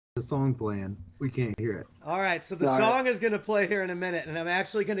The song playing. We can't hear it. All right, so the Sorry. song is going to play here in a minute, and I'm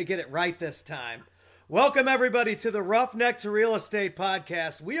actually going to get it right this time. Welcome, everybody, to the Roughneck to Real Estate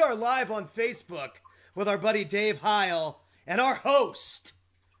podcast. We are live on Facebook with our buddy Dave Heil and our host,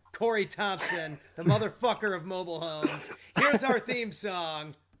 Corey Thompson, the motherfucker of mobile homes. Here's our theme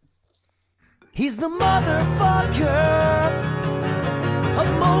song. He's the motherfucker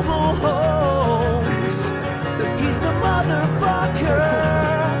of mobile homes. He's the motherfucker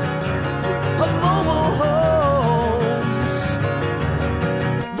of mobile homes.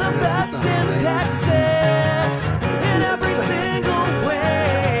 The best in Texas in every single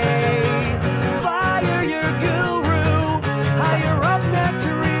way. Fire your guru, hire Roughneck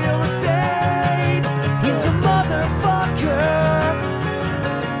to real estate. He's the motherfucker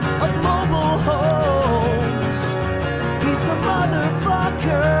of mobile homes. He's the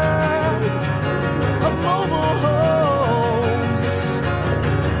motherfucker of mobile homes.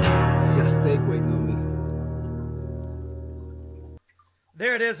 Got a steak waiting on me.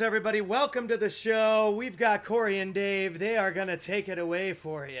 There it is, everybody. Welcome to the show. We've got Corey and Dave. They are going to take it away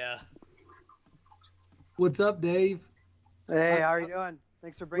for you. What's up, Dave? Hey, how are you doing?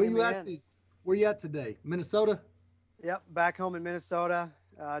 Thanks for Where bringing you me at? in. Where you at today? Minnesota? Yep, back home in Minnesota,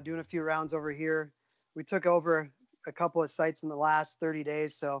 doing a few rounds over here. We took over a couple of sites in the last 30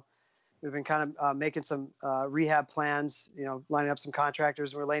 days, so we've been kind of making some rehab plans, lining up some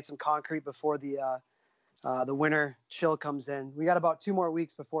contractors. We're laying some concrete before the winter chill comes in. We got about 2 more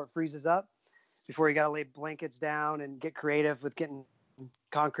weeks before it freezes up, before you got to lay blankets down and get creative with getting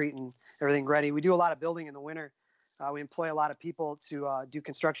concrete and everything ready. We do a lot of building in the winter. We employ a lot of people to do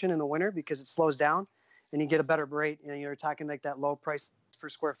construction in the winter because it slows down and you get a better rate. You're talking like that low price per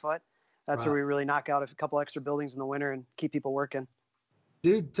square foot. That's where we really knock out a couple extra buildings in the winter and keep people working.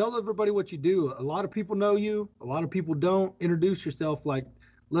 Dude, tell everybody what you do. A lot of people know you. A lot of people don't. Introduce yourself. Let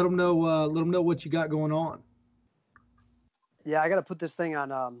them know what you got going on. Yeah, I got to put this thing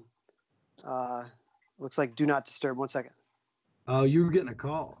on. Looks like do not disturb. 1 second. Oh, you were getting a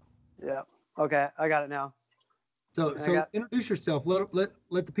call. Yeah. Okay, I got it now. So introduce yourself. Let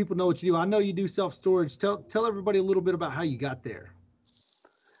the people know what you do. I know you do self-storage. Tell everybody a little bit about how you got there.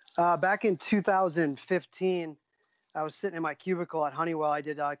 Back in 2015, I was sitting in my cubicle at Honeywell. I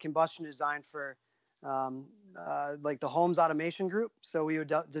did combustion design for like the homes automation group. So we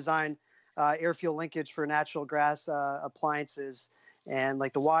would design air fuel linkage for natural gas appliances and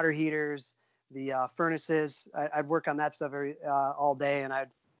like the water heaters, the furnaces. I'd work on that stuff all day, and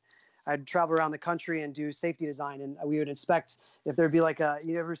I'd travel around the country and do safety design. And we would inspect if there'd be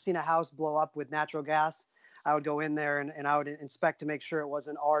you ever seen a house blow up with natural gas? I would go in there and I would inspect to make sure it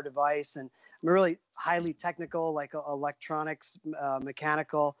wasn't our device. And I'm a really highly technical, like electronics,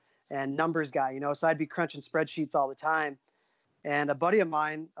 mechanical, and numbers guy, So I'd be crunching spreadsheets all the time. And a buddy of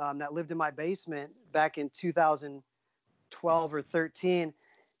mine that lived in my basement back in 2012 or 13,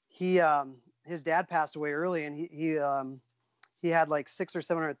 his dad passed away early, and he had like 600,000 or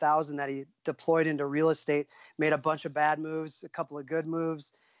 700,000 that he deployed into real estate, made a bunch of bad moves, a couple of good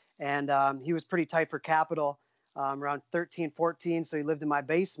moves. And he was pretty tight for capital around 13, 14. So he lived in my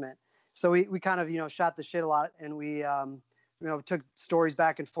basement. So we kind of, shot the shit a lot, and we, took stories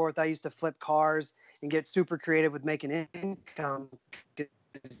back and forth. I used to flip cars and get super creative with making income.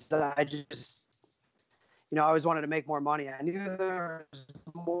 I just, I always wanted to make more money. I knew there was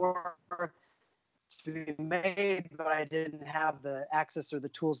more to be made, but I didn't have the access or the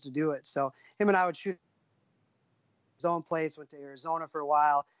tools to do it. So him and I would shoot his own place, went to Arizona for a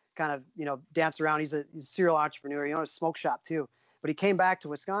while, kind of, danced around. He's a serial entrepreneur. He owned a smoke shop too, but he came back to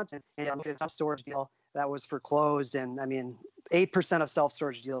Wisconsin and looked at a self-storage deal that was foreclosed. And 8% of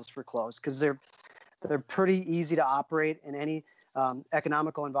self-storage deals foreclosed because they're pretty easy to operate in any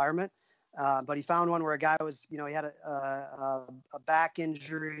economical environment. But he found one where a guy was, he had a back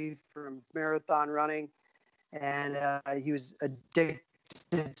injury from marathon running, and he was addicted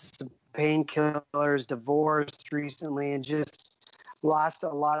to some painkillers, divorced recently, and just lost a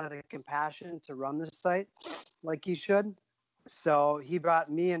lot of the compassion to run the site like he should. So he brought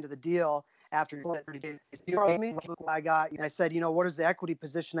me into the deal after 30 days. He told me what I got. I said, what is the equity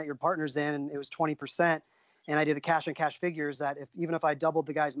position that your partner's in? And it was 20%. And I did the cash on cash figures that even if I doubled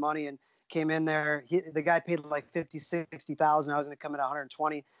the guy's money and came in there, the guy paid like 50, 60,000. I was going to come in at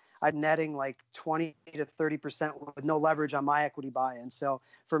 120. I'm netting like 20 to 30% with no leverage on my equity buy-in. So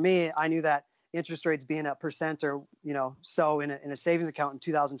for me, I knew that interest rates being a percent or, so in a savings account in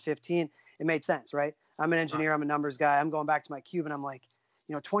 2015, it made sense, right? I'm an engineer. I'm a numbers guy. I'm going back to my cube and I'm like,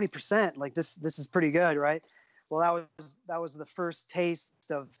 20%, like this is pretty good, right? Well, that was the first taste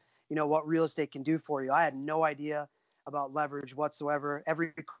of, what real estate can do for you. I had no idea about leverage whatsoever.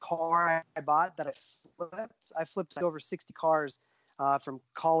 Every car I bought that I flipped over 60 cars from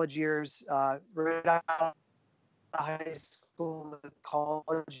college years, right out of high school to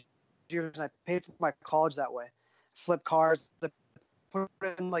college years. I paid for my college that way. Flip cars, put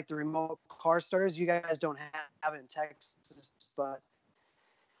in like the remote car starters. You guys don't have it in Texas, but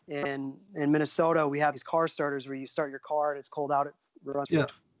in Minnesota, we have these car starters where you start your car and it's cold out. It runs for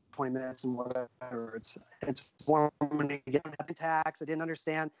 20 minutes and whatever. It's warm when you get tax. I didn't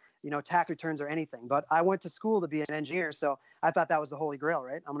understand, tax returns or anything. But I went to school to be an engineer, so I thought that was the holy grail,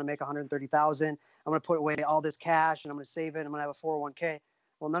 right? I'm going to make $130,000. I'm going to put away all this cash and I'm going to save it. I'm going to have a 401k.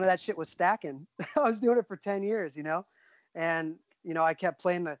 Well, none of that shit was stacking. I was doing it for 10 years, and I kept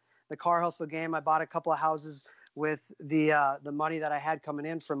playing the car hustle game. I bought a couple of houses with the money that I had coming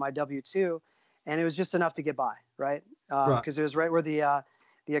in from my W-2, and it was just enough to get by, right? Because it was right where the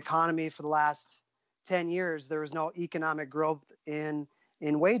economy for the last 10 years, there was no economic growth in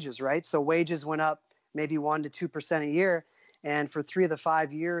wages, right? So wages went up maybe 1% to 2% a year. And for 3 of the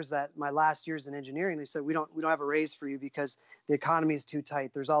 5 years that my last years in engineering, they said, we don't have a raise for you because the economy is too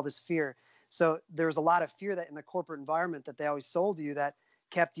tight. There's all this fear. So there was a lot of fear that in the corporate environment that they always sold you that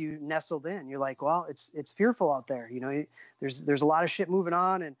kept you nestled in. You're like, well, it's fearful out there. There's a lot of shit moving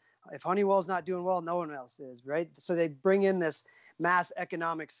on. And if Honeywell's not doing well, no one else is, right? So they bring in this mass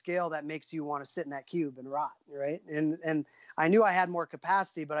economic scale that makes you want to sit in that cube and rot, right? And I knew I had more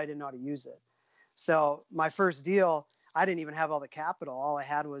capacity, but I didn't know how to use it. So my first deal, I didn't even have all the capital. All I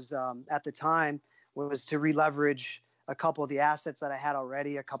had was, at the time, was to re-leverage a couple of the assets that I had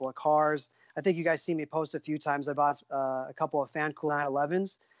already, a couple of cars. I think you guys see me post a few times. I bought a couple of Fan Cool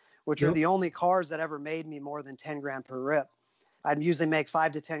 911s, which are the only cars that ever made me more than 10 grand per rip. I'd usually make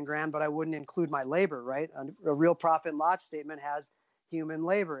 5 to 10 grand, but I wouldn't include my labor, right? A real profit and loss statement has human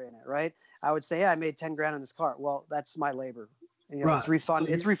labor in it, right? I would say, yeah, I made 10 grand on this car. Well, that's my labor. It's refunded.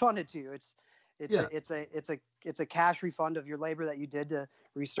 So it's refunded to you. It's a cash refund of your labor that you did to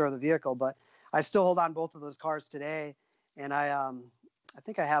restore the vehicle. But I still hold on both of those cars today, and I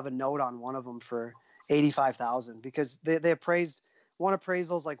think I have a note on one of them for $85,000 because they appraised. One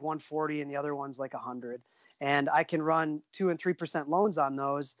appraisal is like 140 and the other one's like 100, and I can run 2% and 3% loans on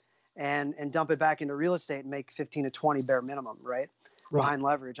those and dump it back into real estate and make 15 to 20 bare minimum, right? Behind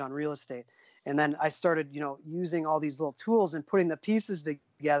leverage on real estate. And then I started, using all these little tools and putting the pieces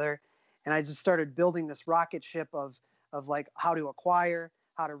together. And I just started building this rocket ship of like how to acquire,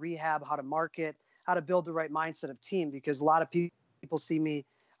 how to rehab, how to market, how to build the right mindset of team. Because a lot of people see me,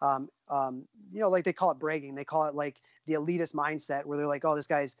 like they call it bragging. They call it like the elitist mindset where they're like, oh,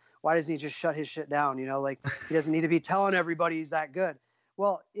 why doesn't he just shut his shit down? Like he doesn't need to be telling everybody he's that good.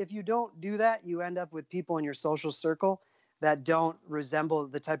 Well, if you don't do that, you end up with people in your social circle that don't resemble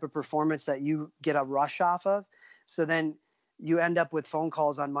the type of performance that you get a rush off of. So then you end up with phone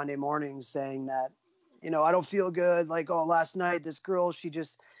calls on Monday mornings saying that, I don't feel good. Like, oh, last night, this girl, she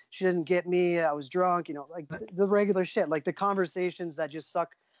didn't get me. I was drunk, like the regular shit, like the conversations that just suck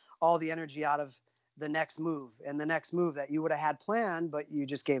all the energy out of the next move and the next move that you would have had planned, but you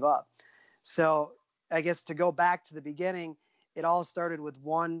just gave up. So I guess to go back to the beginning, it all started with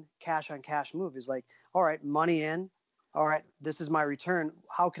one cash on cash move. Is like, all right, money in. All right, this is my return.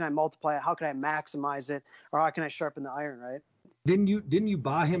 How can I multiply it? How can I maximize it? Or how can I sharpen the iron, right? Didn't you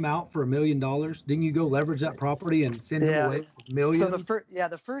buy him out for $1 million? Didn't you go leverage that property and send him away with millions? So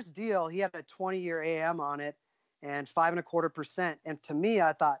the first deal, he had a 20-year AM on it and 5.25%. And to me,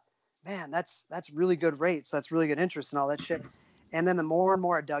 I thought, man, that's really good rates. That's really good interest and all that shit. And then the more and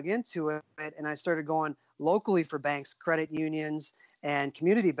more I dug into it, and I started going locally for banks, credit unions, and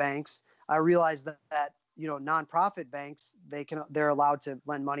community banks, I realized that nonprofit banks, they're allowed to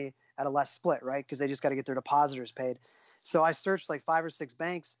lend money at a less split, right? Because they just got to get their depositors paid. So I searched like 5 or 6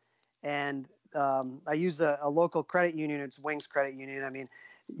 banks, and I used a local credit union. It's Wings Credit Union. I mean,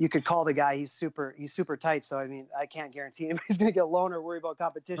 you could call the guy. He's super tight. So I mean, I can't guarantee anybody's going to get a loan or worry about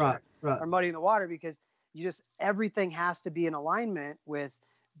competition or muddying the water, because everything has to be in alignment with.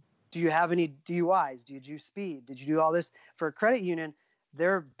 Do you have any DUIs? Did you speed? Did you do all this? For a credit union,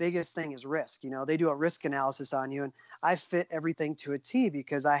 their biggest thing is risk. They do a risk analysis on you, and I fit everything to a T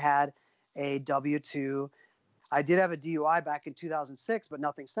because I had a W-2. I did have a DUI back in 2006, but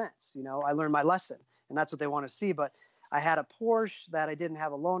nothing since. I learned my lesson, and that's what they want to see. But I had a Porsche that I didn't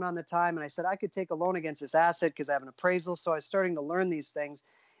have a loan on the time, and I said I could take a loan against this asset because I have an appraisal. So I was starting to learn these things,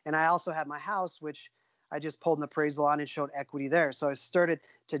 and I also had my house, which I just pulled an appraisal on and showed equity there. So I started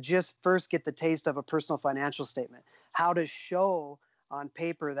to just first get the taste of a personal financial statement, how to show on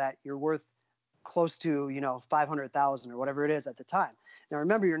paper that you're worth close to, 500,000 or whatever it is at the time. Now,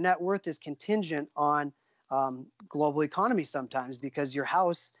 remember, your net worth is contingent on global economy sometimes, because your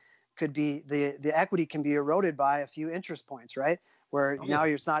house could be the equity can be eroded by a few interest points, right? Where now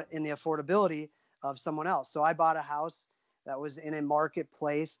it's not in the affordability of someone else. So I bought a house that was in a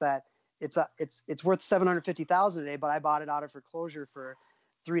marketplace that it's worth $750,000 today, but I bought it out of foreclosure for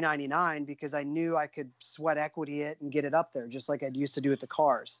 $399 because I knew I could sweat equity it and get it up there, just like I used to do with the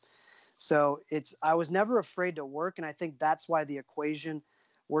cars. So I was never afraid to work, and I think that's why the equation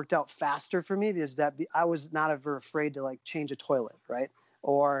worked out faster for me, because I was not ever afraid to like change a toilet, right?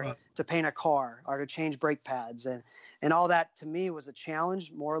 Or to paint a car, or to change brake pads, and all that to me was a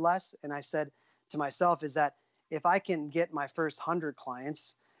challenge, more or less. And I said to myself, is that if I can get my first 100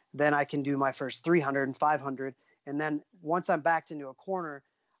 clients, then I can do my first 300 and 500, and then once I'm backed into a corner,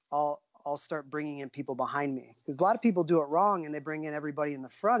 I'll start bringing in people behind me. Because a lot of people do it wrong, and they bring in everybody in the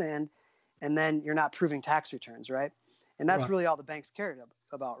front end, and then you're not proving tax returns, right? And that's really all the banks cared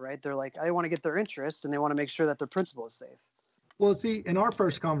about, right? They're like, they want to get their interest, and they want to make sure that their principal is safe. Well, see, in our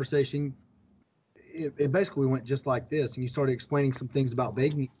first conversation, it basically went just like this, and you started explaining some things about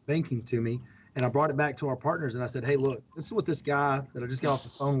banking to me, and I brought it back to our partners, and I said, hey, look, this is what this guy that I just got off the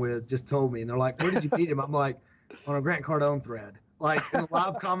phone with just told me. And they're like, where did you meet him? I'm like, on a Grant Cardone thread. Like in the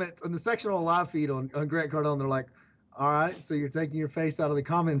live comments, in the section on the live feed on Grant Cardone, they're like, all right, so you're taking your face out of the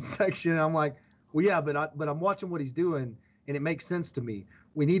comments section. And I'm like, well, yeah, but I'm watching what he's doing, and it makes sense to me.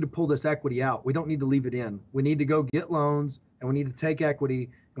 We need to pull this equity out. We don't need to leave it in. We need to go get loans, and we need to take equity,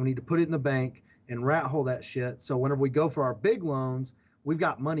 and we need to put it in the bank and rat hole that shit. So whenever we go for our big loans, we've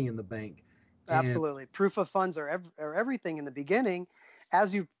got money in the bank. Absolutely. Proof of funds are everything in the beginning.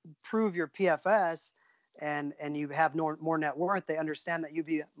 As you prove your PFS and you have more net worth, they understand that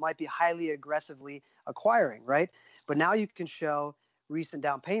you might be highly aggressively acquiring, right? But now you can show recent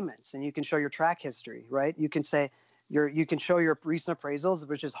down payments, and you can show your track history, right? You can say you can show your recent appraisals,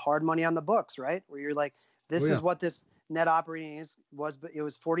 which is hard money on the books, right? Where you're like, this is what this net operating was, but it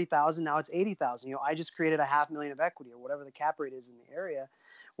was 40,000. Now it's 80,000. You know, I just created $500,000 of equity, or whatever the cap rate is in the area,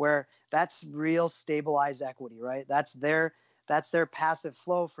 where that's real stabilized equity, right? That's their passive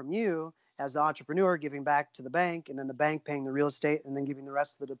flow from you as the entrepreneur, giving back to the bank, and then the bank paying the real estate, and then giving the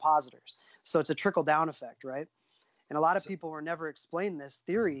rest of the depositors. So it's a trickle down effect, right? And a lot of people were never explained this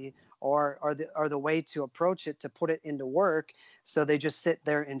theory or the way to approach it, to put it into work. So they just sit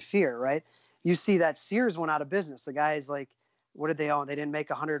there in fear, right? You see that Sears went out of business. The guys, like, what did they own? They didn't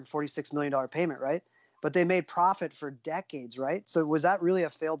make a $146 million payment, right? But they made profit for decades, right? So was that really a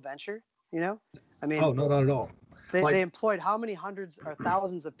failed venture? You know, I mean, no, not at all. They employed how many hundreds or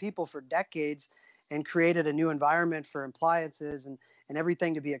thousands of people for decades, and created a new environment for appliances and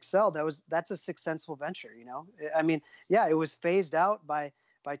everything to be excelled. That's a successful venture, you know? I mean, yeah, it was phased out by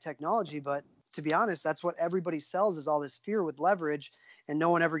technology, but to be honest, that's what everybody sells, is all this fear with leverage, and no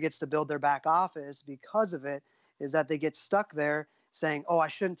one ever gets to build their back office because of it, is that they get stuck there saying, oh, I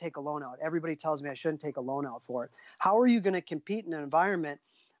shouldn't take a loan out. Everybody tells me I shouldn't take a loan out for it. How are you going to compete in an environment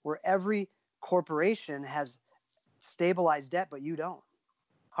where every corporation has stabilized debt, but you don't?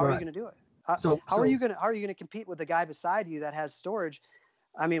 How are you going to do it? How are you going to compete with the guy beside you that has storage?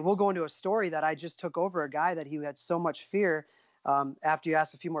 I mean, we'll go into a story that I just took over a guy that he had so much fear. After you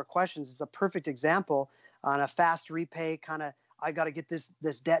ask a few more questions, it's a perfect example on a fast repay kind of, I got to get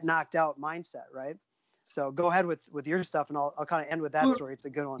this debt knocked out mindset, right? So go ahead with your stuff, and I'll kind of end with that story. It's a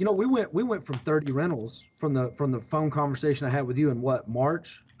good one. You know, we went from 30 rentals from the phone conversation I had with you in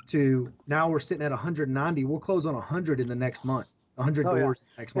March, to now we're sitting at 190. We'll close on 100 in the next month. 100 doors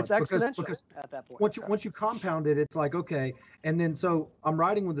next month. It's exponential because at that point. Once you compound it, it's like, okay. And then so I'm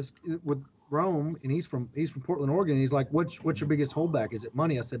riding with Rome, and he's from Portland, Oregon. And he's like, what's your biggest holdback? Is it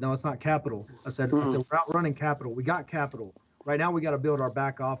money? I said, no, it's not capital. I said, we're outrunning capital. We got capital. Right now we got to build our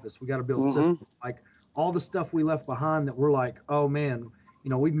back office. We got to build systems. Like all the stuff we left behind that we're like, oh man, you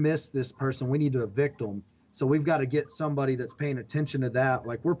know, we missed this person. We need to evict them. So we've got to get somebody that's paying attention to that.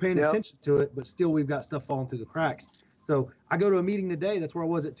 Like we're paying attention to it, but still we've got stuff falling through the cracks. So I go to a meeting today. That's where I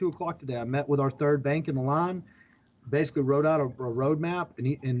was at 2:00 today. I met with our third bank in the line, basically wrote out a roadmap,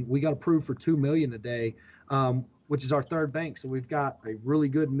 and we got approved for $2 million today, which is our third bank. So we've got a really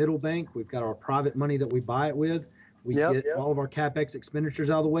good middle bank. We've got our private money that we buy it with. We get all of our CapEx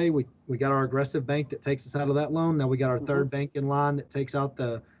expenditures out of the way. We got our aggressive bank that takes us out of that loan. Now we got our third bank in line that takes out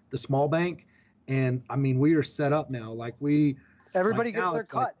the small bank. And I mean, we are set up now. Like everybody gets their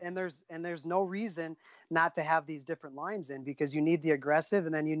cut, and there's no reason not to have these different lines in, because you need the aggressive,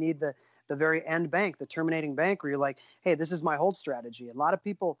 and then you need the very end bank, the terminating bank, where you're like, hey, this is my hold strategy. A lot of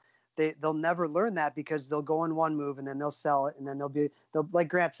people, they'll never learn that, because they'll go in one move and then they'll sell it, and then they'll like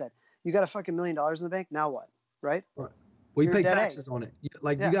Grant said, you got a fucking $1 million in the bank. Now what? Right. Well, you You're pay dead taxes on it.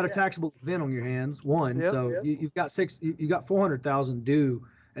 Like Yeah, you got a yeah. taxable event on your hands. One, Yep, so yep. you've got you got 400,000 due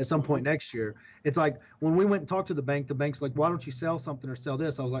at some point next year. It's like when we went and talked to the bank's like, why don't you sell something or sell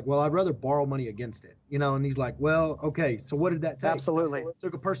this? I was like, well, I'd rather borrow money against it, you know. And he's like, well, okay, so what did that take? Absolutely.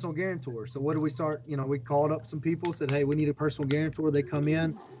 Took a personal guarantor. So what did we start? You know, we called up some people, said, hey, we need a personal guarantor. They come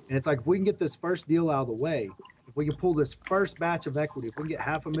in, and it's like if we can get this first deal out of the way, if we can pull this first batch of equity, if we can get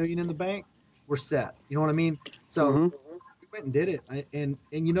 $500,000 in the bank, we're set. You know what I mean? So we went and did it, and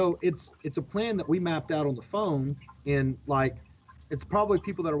you know, it's a plan that we mapped out on the phone, and like, it's probably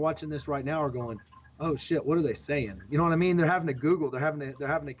people that are watching this right now are going, oh shit, what are they saying? You know what I mean? They're having to Google, they're having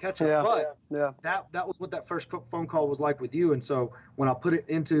to catch up. Yeah, but that was what that first phone call was like with you. And so when I put it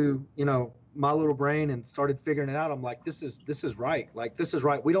into, you know, my little brain and started figuring it out, I'm like, this is right. Like, this is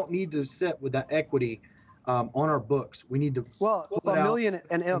right. We don't need to sit with that equity on our books. We need to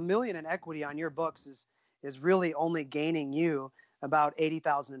a million in equity on your books is really only gaining you about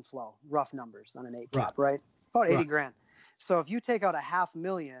 80,000 in flow, rough numbers on an 8 cap, right? About 80 grand. So if you take out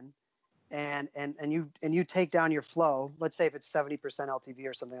 $500,000 and you take down your flow, let's say if it's 70% LTV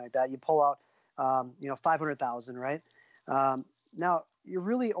or something like that, you pull out, 500,000, right? Now you're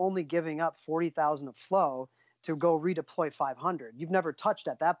really only giving up 40,000 of flow to go redeploy 500. You've never touched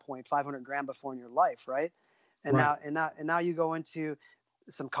at that point 500 grand before in your life, right? And now you go into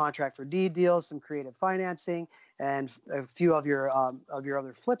some contract for deed deals, some creative financing, and a few of your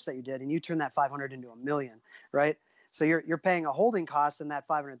other flips that you did, and you turn that 500 into $1 million, right? So you're paying a holding cost in that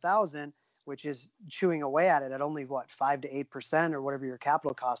 500,000, which is chewing away at it at only 5 to 8% or whatever your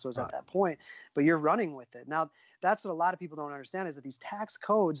capital cost was at that point, but you're running with it. Now that's what a lot of people don't understand, is that these tax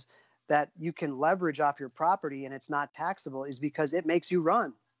codes that you can leverage off your property and it's not taxable is because it makes you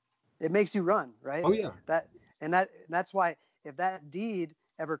run. It makes you run, right? Oh yeah. That's why if that deed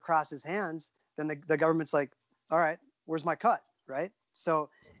ever crosses hands, then the government's like, all right, where's my cut, right? So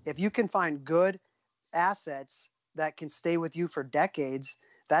if you can find good assets that can stay with you for decades,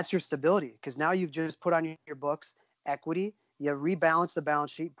 that's your stability, because now you've just put on your books equity, you rebalance the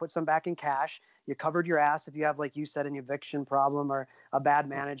balance sheet, put some back in cash, you covered your ass if you have, like you said, an eviction problem or a bad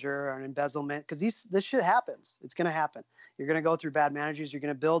manager or an embezzlement, because this shit happens. It's going to happen. You're going to go through bad managers. You're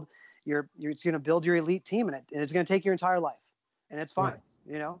going to build it's going to build your elite team in it, and it's going to take your entire life, and it's fine. Right.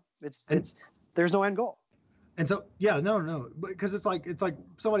 You know, there's no end goal. And so, no, because it's like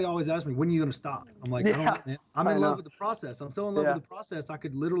somebody always asks me, when are you going to stop? I'm like, I don't know, man. I'm in love with the process. I'm so in love with the process. I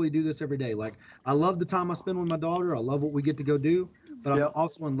could literally do this every day. Like, I love the time I spend with my daughter. I love what we get to go do, but I'm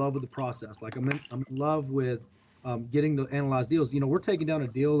also in love with the process. Like, I'm in love with getting to analyze deals. You know, we're taking down a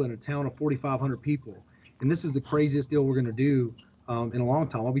deal in a town of 4,500 people, and this is the craziest deal we're going to do in a long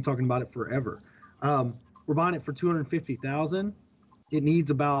time. I'll be talking about it forever. We're buying it for $250,000. It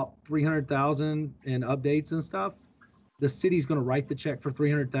needs about 300,000 in updates and stuff. The city's going to write the check for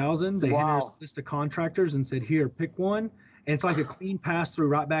 300,000. They handed us a list of contractors and said, "Here, pick one." And it's like a clean pass through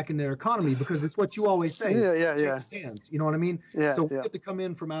right back in their economy, because it's what you always say. Yeah. Hands, you know what I mean? Yeah. So we have to come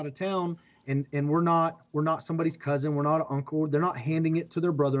in from out of town, and we're not somebody's cousin. We're not an uncle. They're not handing it to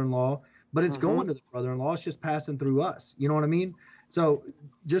their brother-in-law, but it's going to the brother-in-law. It's just passing through us. You know what I mean? So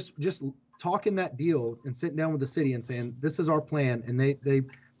just talking that deal and sitting down with the city and saying, this is our plan. And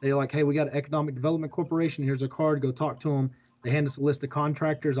they're like, hey, we got an Economic Development Corporation. Here's a card. Go talk to them. They hand us a list of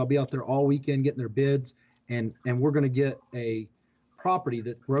contractors. I'll be out there all weekend getting their bids. And we're going to get a property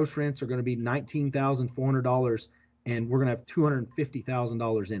that gross rents are going to be $19,400. And we're going to have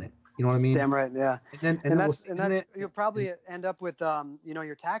 $250,000 in it. You know what I mean? Damn right. Yeah. And you'll probably end up with,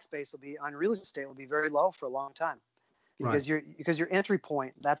 your tax base on real estate will be very low for a long time. Because your entry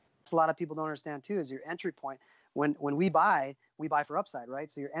point, that's a lot of people don't understand too, is your entry point. When we buy for upside,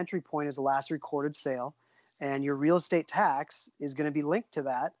 right? So your entry point is the last recorded sale, and your real estate tax is going to be linked to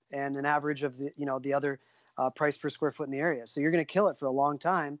that, and an average of the other price per square foot in the area. So you're going to kill it for a long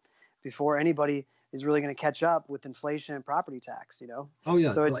time before anybody is really going to catch up with inflation and property tax. Oh yeah.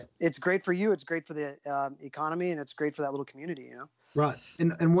 So it's great for you. It's great for the economy, and it's great for that little community. Right.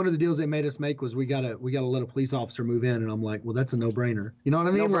 And one of the deals they made us make was we gotta let a police officer move in, and I'm like, well, that's a no-brainer. You know what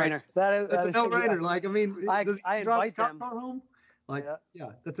I mean? No-brainer. Like, that's a no-brainer. Yeah. Like, I mean, I invite them home. Like,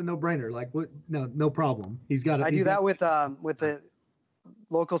 yeah, that's a no-brainer. Like, what? No problem. He's got. I do that with the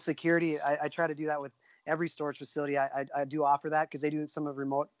local security. I try to do that with every storage facility. I do offer that, because they do some of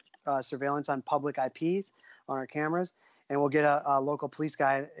remote surveillance on public IPs on our cameras. And we'll get a local police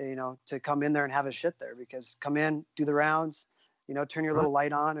guy, to come in there and have his shit there, because come in, do the rounds, turn your little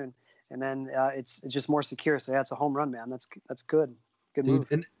light on, and then it's just more secure. So yeah, it's a home run, man. That's good. Good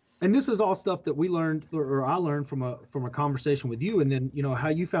move. And this is all stuff that we learned, or I learned from a conversation with you, and then how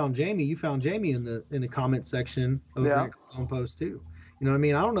you found Jamie. You found Jamie in the comment section of Grant Cardone post too. You know what I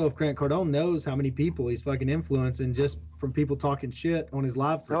mean? I don't know if Grant Cardone knows how many people he's fucking influencing just from people talking shit on his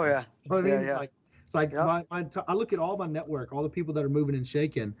live. Oh yeah. You know what I mean? Yeah. It's like I look at all my network, all the people that are moving and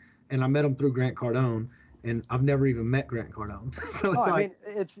shaking, and I met them through Grant Cardone, and I've never even met Grant Cardone. So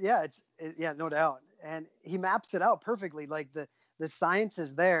it's no doubt. And he maps it out perfectly. Like the science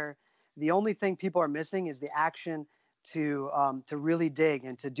is there. The only thing people are missing is the action to really dig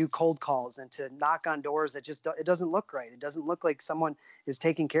and to do cold calls and to knock on doors that just it doesn't look right. It doesn't look like someone is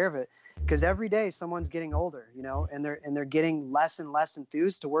taking care of it, because every day someone's getting older, and they're getting less and less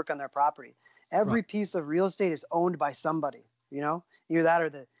enthused to work on their property. Every piece of real estate is owned by somebody, either that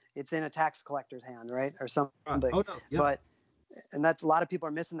or it's in a tax collector's hand, right, or something. Oh, no. Yeah. And that's a lot of people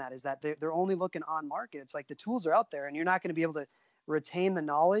are missing that, is that they're only looking on market. It's like the tools are out there, and you're not going to be able to retain the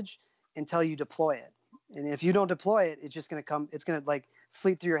knowledge until you deploy it. And if you don't deploy it, it's just going to come, it's going to like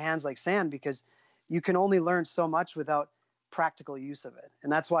fleet through your hands like sand, because you can only learn so much without practical use of it.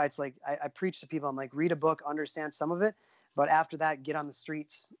 And that's why it's like, I preach to people, I'm like, read a book, understand some of it, but after that, get on the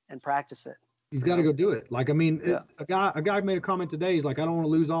streets and practice it. You've got to go do it. Like, I mean, a guy made a comment today. He's like, I don't want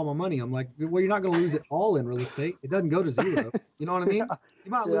to lose all my money. I'm like, well, you're not going to lose it all in real estate. It doesn't go to zero. You know what I mean?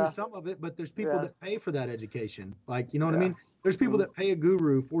 You might lose some of it, but there's people that pay for that education. Like, you know what I mean? There's people that pay a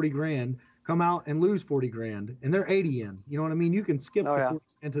guru 40 grand, come out and lose 40 grand, and they're 80 in. You know what I mean? You can skip the 40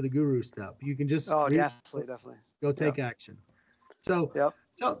 into the guru step. You can just definitely go take action. So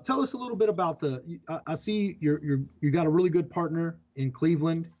tell us a little bit about I see you got a really good partner in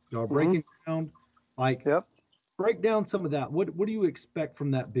Cleveland. Y'all breaking ground. Like, break down some of that. What do you expect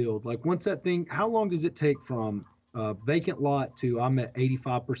from that build? Like, once that thing, how long does it take from vacant lot to I'm at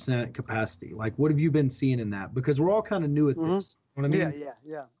 85% capacity? Like, what have you been seeing in that? Because we're all kind of new at this. You know what I mean?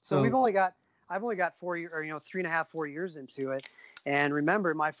 Yeah. So I've only got 4 years, or 3.5, 4 years into it. And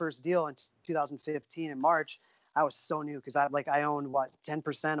remember, my first deal in 2015 in March, I was so new, because I owned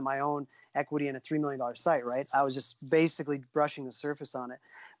 10% of my own equity in a $3 million site, right? I was just basically brushing the surface on it.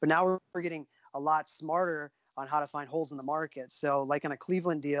 But now we're getting a lot smarter on how to find holes in the market. So like on a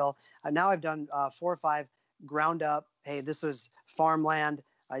Cleveland deal, now I've done 4 or 5 ground up. Hey, this was farmland.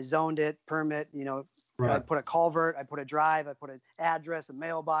 I zoned it, permit, I put a culvert, I put a drive, I put an address, a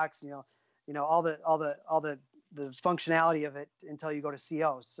mailbox, all the functionality of it until you go to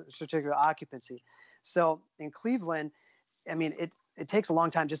CO, certificate of occupancy. So in Cleveland, I mean, it takes a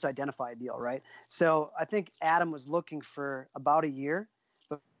long time just to identify a deal, right? So I think Adam was looking for about a year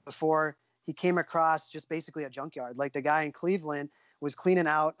before he came across just basically a junkyard. Like, the guy in Cleveland was cleaning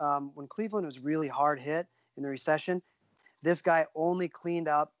out when Cleveland was really hard hit in the recession. This guy only cleaned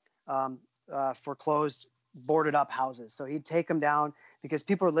up foreclosed, boarded up houses. So he'd take them down because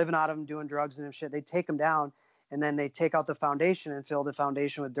people are living out of them, doing drugs and shit. They'd take them down, and then they take out the foundation and fill the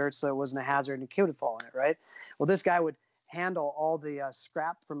foundation with dirt so it wasn't a hazard and a kid would fall in it, right? Well, this guy would handle all the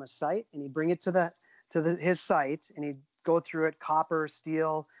scrap from a site, and he'd bring it to his site, and he'd go through it, copper,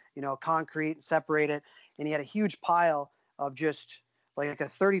 steel, concrete, separate it, and he had a huge pile of just like a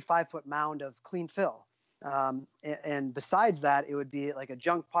 35-foot mound of clean fill. And besides that, it would be like a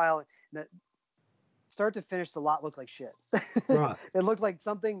junk pile that start to finish, the lot looked like shit. Right. It looked like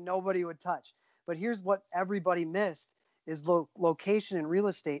something nobody would touch. But here's what everybody missed is location in real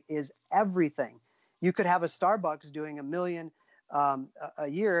estate is everything. You could have a Starbucks doing $1 million a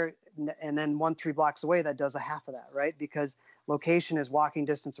year, and then 1-3 blocks away that does a half of that, right? Because location is walking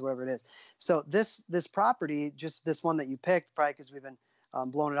distance or whatever it is. So this property, just this one that you picked, probably because we've been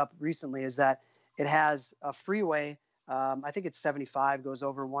blowing it up recently, is that it has a freeway. I think it's 75, goes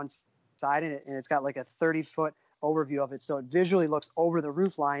over one side, and it's got like a 30-foot overview of it. So it visually looks over the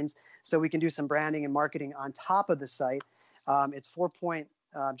roof lines. So we can do some branding and marketing on top of the site. It's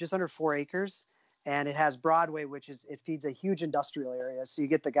just under 4 acres. And it has Broadway, it feeds a huge industrial area. So you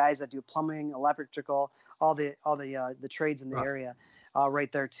get the guys that do plumbing, electrical, all the trades in the area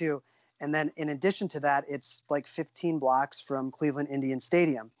right there too. And then in addition to that, it's like 15 blocks from Cleveland Indian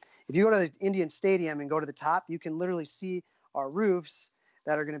Stadium. If you go to the Indian Stadium and go to the top, you can literally see our roofs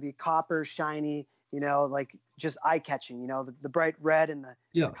that are going to be copper, shiny, like just eye-catching, the bright red and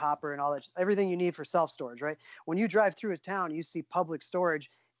the copper and all that, everything you need for self-storage, right? When you drive through a town, you see public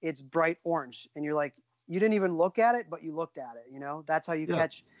storage, it's bright orange, and you're like, you didn't even look at it, but you looked at it, That's how you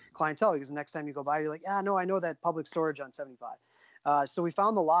catch clientele, because the next time you go by, you're like, no, I know that public storage on 75. So we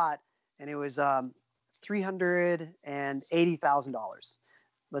found the lot, and it was $380,000.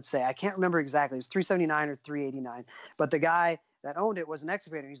 Let's say, I can't remember exactly. It's $379 or $389. But the guy that owned it was an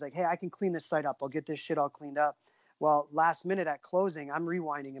excavator. He's like, hey, I can clean this site up. I'll get this shit all cleaned up. Well, last minute at closing, I'm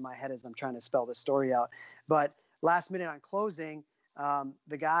rewinding in my head as I'm trying to spell this story out. But last minute on closing,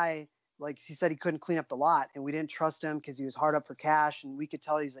 the guy, like he said, he couldn't clean up the lot, and we didn't trust him because he was hard up for cash, and we could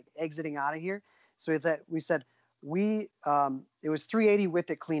tell he's like exiting out of here. So we said it was 380 with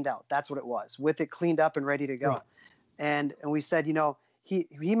it cleaned out. That's what it was, with it cleaned up and ready to go. Right. And we said,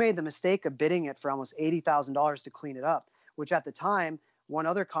 he made the mistake of bidding it for almost $80,000 to clean it up, which at the time, one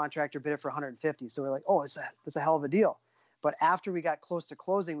other contractor bid it for 150. So we're like, oh, that's a hell of a deal. But after we got close to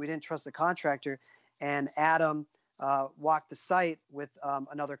closing, we didn't trust the contractor, and Adam walked the site with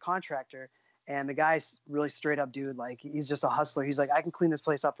another contractor. And the guy's really straight up dude. Like, he's just a hustler. He's like, I can clean this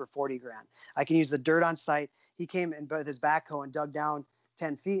place up for 40 grand. I can use the dirt on site. He came in with his backhoe and dug down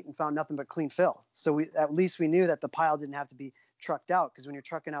 10 feet and found nothing but clean fill. So at least we knew that the pile didn't have to be trucked out, because when you're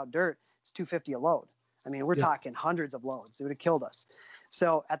trucking out dirt, it's $250 a load. I mean, we're talking hundreds of loads. It would have killed us.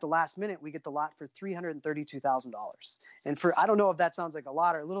 So at the last minute, we get the lot for $332,000. And I don't know if that sounds like a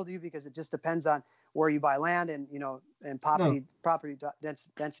lot or a little to you, because it just depends on where you buy land and, and property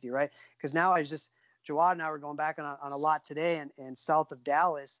density, right? Because now Jawad and I were going back on a lot today and south of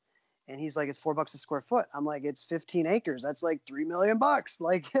Dallas, and he's like, it's $4 a square foot. I'm like, it's 15 acres. That's like $3 million.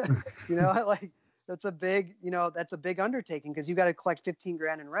 Like, like that's a big undertaking, because you got to collect 15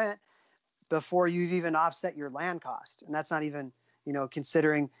 grand in rent before you've even offset your land cost. And that's not even,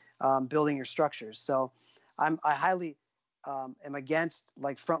 considering building your structures. So I highly am against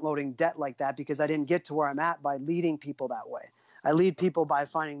like front loading debt like that, because I didn't get to where I'm at by leading people that way. I lead people by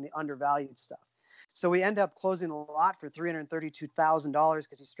finding the undervalued stuff. So we end up closing the lot for $332,000,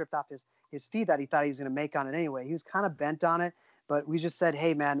 because he stripped off his fee that he thought he was going to make on it anyway. He was kind of bent on it, but we just said,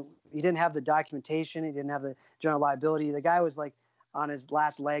 hey man, he didn't have the documentation. He didn't have the general liability. The guy was like on his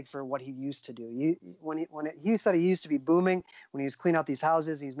last leg for what he used to do. He said he used to be booming when he was cleaning out these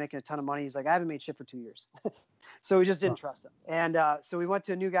houses. He's making a ton of money. He's like, I haven't made shit for 2 years. So we just didn't trust him. And so we went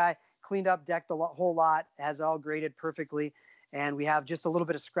to a new guy, cleaned up, decked the whole lot, has it all graded perfectly. And we have just a little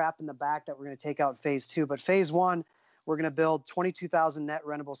bit of scrap in the back that we're going to take out phase 2. But phase 1, we're going to build 22,000 net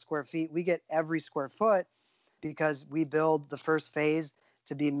rentable square feet. We get every square foot because we build the first phase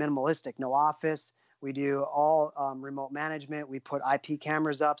to be minimalistic, no office. We do all remote management. We put IP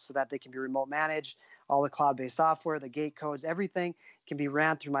cameras up so that they can be remote managed. All the cloud-based software, the gate codes, everything can be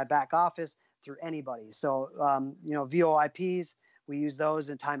ran through my back office, through anybody. So, VoIPs, we use those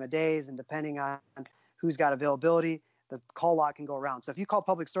in time of days, and depending on who's got availability, the call log can go around. So if you call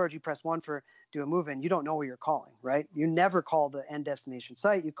public storage, you press 1 for do a move-in, you don't know where you're calling, right? You never call the end destination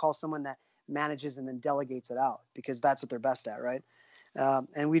site. You call someone that manages and then delegates it out, because that's what they're best at, right?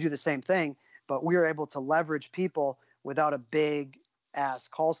 And we do the same thing, but we are able to leverage people without a big ass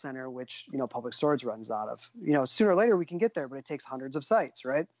call center, which, public storage runs out of. Sooner or later we can get there, but it takes hundreds of sites,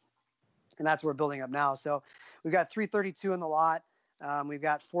 right? And that's what we're building up now. So we've got 332 in the lot. We've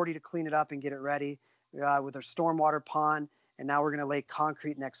got 40 to clean it up and get it ready with our stormwater pond. And now we're going to lay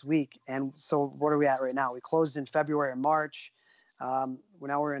concrete next week. And so what are we at right now? We closed in February and March. Now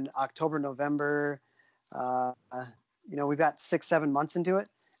we're in October, November. We've got 6-7 months into it.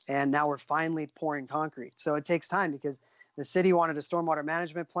 And now we're finally pouring concrete. So it takes time, because the city wanted a stormwater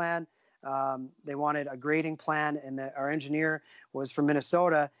management plan. They wanted a grading plan. And our engineer was from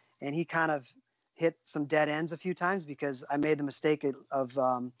Minnesota. And he kind of hit some dead ends a few times, because I made the mistake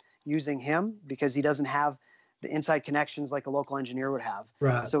of using him, because he doesn't have the inside connections like a local engineer would have.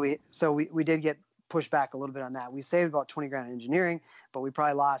 Right. So we did get pushed back a little bit on that. We saved about 20 grand in engineering, but we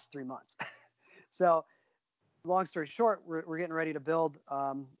probably lost 3 months. So long story short, we're getting ready to build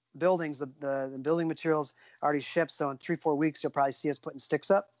buildings. The building materials already shipped. So in 3-4 weeks, you'll probably see us putting sticks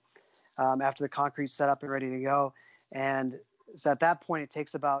up after the concrete's set up and ready to go. And so at that point, it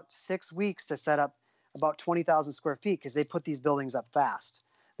takes about 6 weeks to set up about 20,000 square feet, because they put these buildings up fast.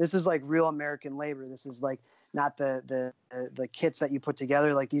 This is like real American labor. This is like not the kits that you put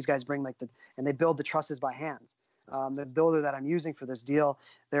together. Like these guys bring and they build the trusses by hand. The builder that I'm using for this deal,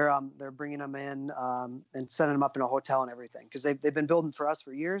 they're bringing them in and setting them up in a hotel and everything, because they've been building for us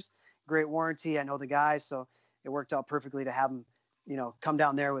for years. Great warranty. I know the guys, so it worked out perfectly to have them, come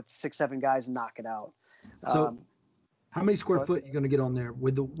down there with 6-7 guys and knock it out. So how many square foot are you going to get on there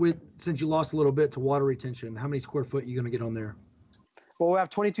since you lost a little bit to water retention? How many square foot are you going to get on there? Well, we have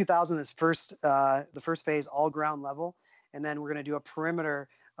 22,000 this the first phase, all ground level. And then we're going to do a perimeter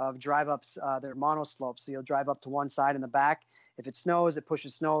of drive ups. They're mono slopes. So you'll drive up to one side in the back. If it snows, it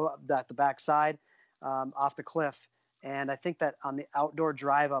pushes snow at the back side off the cliff. And I think that on the outdoor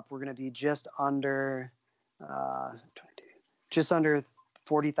drive up, we're going to be just under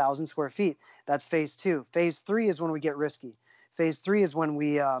 40,000 square feet. That's phase 2. Phase 3 is when we get risky. Phase 3 is when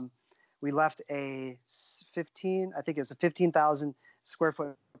we we left I think it was a 15,000 square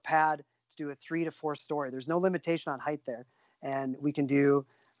foot pad to do a 3 to 4 story. There's no limitation on height there. And we can do,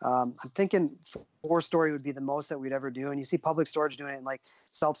 I'm thinking 4-story would be the most that we'd ever do. And you see public storage doing it in like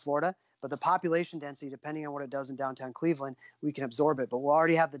South Florida, but the population density, depending on what it does in downtown Cleveland, we can absorb it. But we'll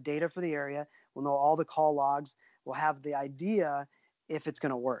already have the data for the area. We'll know all the call logs. We'll have the idea if it's going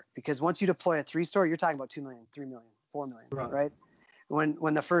to work. Because once you deploy a 3-story, you're talking about 2 million, 3 million, 4 million, right?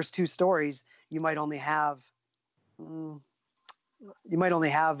 When the first 2 stories, you might only have 2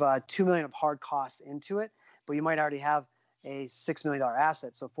 million of hard costs into it, but you might already have a $6 million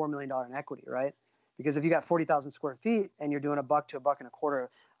asset, so $4 million in equity, right? Because if you got 40,000 square feet and you're doing $1 to $1.25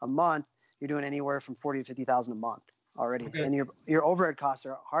 a month, you're doing anywhere from 40 to 50,000 a month already. Okay. And your overhead costs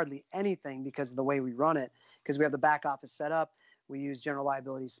are hardly anything because of the way we run it, because we have the back office set up. We use general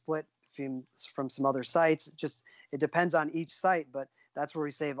liability split from some other sites. It depends on each site, but that's where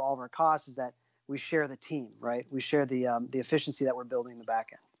we save all of our costs, is that we share the team, right? We share the efficiency that we're building in the back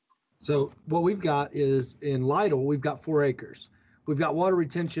end. So what we've got is in Lytle, we've got 4 acres. We've got water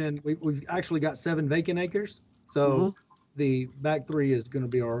retention. We've actually got 7 vacant acres. So the back 3 is going to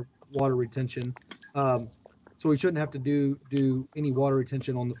be our water retention. So we shouldn't have to do any water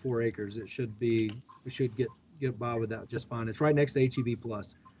retention on the 4 acres. We should get by with that just fine. It's right next to HEB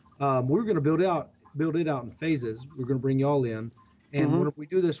Plus. We're going to build it out in phases. We're going to bring y'all in, and when we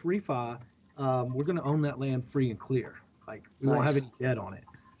do this refi, we're going to own that land free and clear. Like we won't have any debt on it.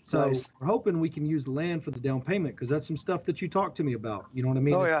 So we're hoping we can use the land for the down payment, because that's some stuff that you talked to me about. You know what I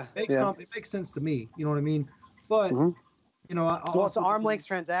mean? It makes sense to me. You know what I mean? But you know, it's an arm's length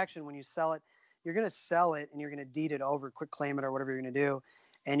transaction. When you sell it, you're going to sell it and you're going to deed it over, quick claim it, or whatever you're going to do,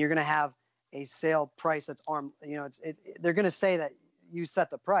 and you're going to have a sale price that's they're going to say that you set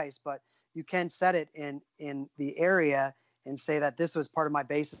the price, but you can set it in the area and say that this was part of my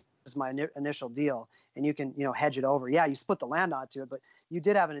basis, my initial deal, and you can hedge it over. Yeah, you split the land onto it, but you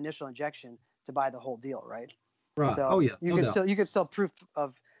did have an initial injection to buy the whole deal, right? Right. So you can still proof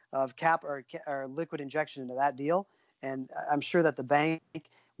of cap or liquid injection into that deal, and I'm sure that the bank,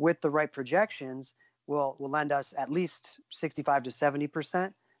 with the right projections, will lend us at least 65 to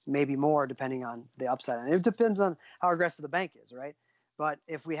 70%, maybe more, depending on the upside. And it depends on how aggressive the bank is, right? But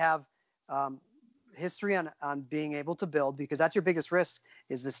if we have history on being able to build, because that's your biggest risk,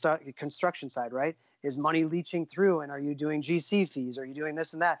 is the construction side, right? Is money leaching through, and are you doing GC fees? Are you doing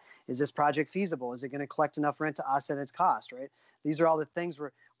this and that? Is this project feasible? Is it going to collect enough rent to offset its cost, right? These are all the things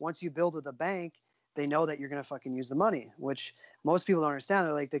where once you build with a bank, they know that you're going to fucking use the money, which most people don't understand.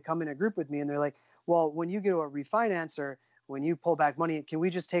 They're like, they come in a group with me and they're like, well, when you get a refinancer, when you pull back money, can we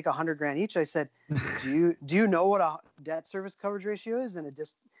just take $100,000 each? I said, do you know what a debt service coverage ratio is and a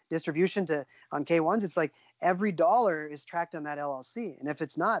distribution on K1s? It's like every dollar is tracked on that LLC, and if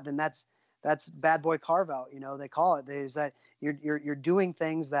it's not, then that's bad boy carve out. They call it. Is that you're doing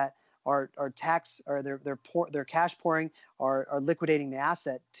things that are tax, or they're cash pouring, or are liquidating the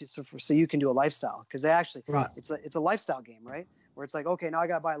asset so you can do a lifestyle, because they actually it's a lifestyle game, right? Where it's like, okay, now I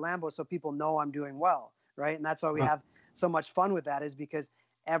got to buy a Lambo so people know I'm doing well, right? And that's why we have so much fun with that, is because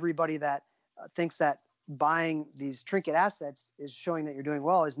everybody that thinks that buying these trinket assets is showing that you're doing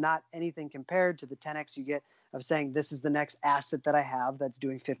well is not anything compared to the 10x you get of saying, this is the next asset that I have that's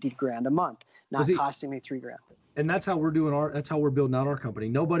doing $50,000 a month, not costing me $3,000. And that's how we're building out our company.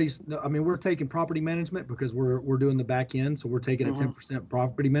 We're taking property management because we're doing the back end. So we're taking a 10%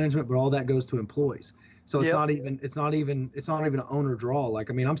 property management, but all that goes to employees. So it's not even an owner draw. Like,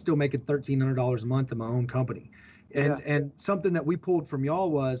 I'm still making $1,300 a month in my own company. And something that we pulled from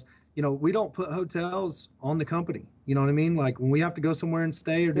y'all was, we don't put hotels on the company. You know what I mean? Like when we have to go somewhere and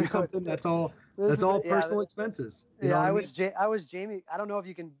stay or do something, that's all personal expenses. I was Jamie. I don't know if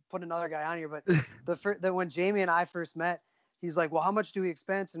you can put another guy on here, but when Jamie and I first met, he's like, well, how much do we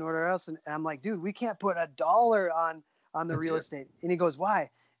expense and whatever else? And I'm like, dude, we can't put $1 on the real estate. And he goes, why?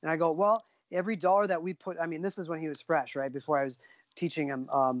 And I go, well, every dollar that we put, this is when he was fresh, right? Before I was teaching him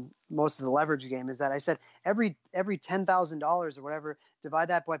most of the leverage game, is that I said, every $10,000 or whatever, divide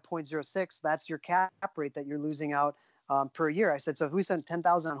that by 0.06, that's your cap rate that you're losing out per year. I said, so if we spend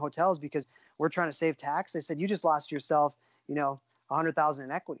 $10,000 on hotels because we're trying to save tax, I said, you just lost yourself, $100,000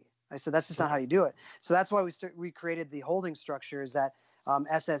 in equity. I said, that's just not how you do it. So that's why we created the holding structure, is that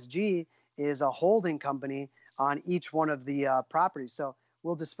SSG is a holding company on each one of the properties. So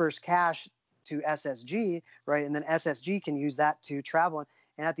we'll disperse cash to SSG, right? And then SSG can use that to travel.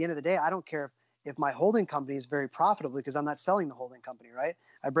 And at the end of the day, I don't care if my holding company is very profitable, because I'm not selling the holding company, right?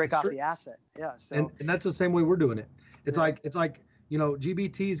 I break off the asset. Yeah. So and that's the same way we're doing it. It's like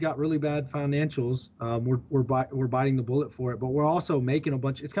GBT's got really bad financials. We're biting the bullet for it, but we're also making a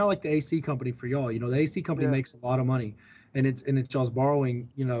bunch. It's kind of like the AC company for y'all. The AC company makes a lot of money, and it's y'all's borrowing.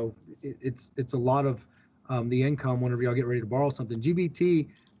 It's a lot of the income whenever y'all get ready to borrow something. GBT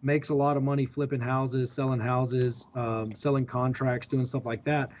makes a lot of money flipping houses, selling contracts, doing stuff like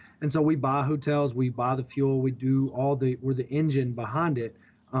that. And so we buy hotels, we buy the fuel, we're the engine behind it.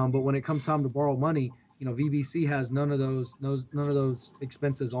 But when it comes time to borrow money, VBC has none of those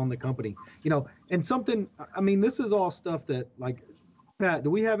expenses on the company. And something. I mean, this is all stuff that, like, Pat, do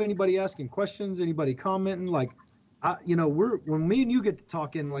we have anybody asking questions? Anybody commenting? Like, when me and you get to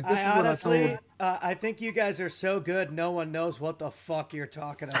talking, like, this is what I told. I think you guys are so good, no one knows what the fuck you're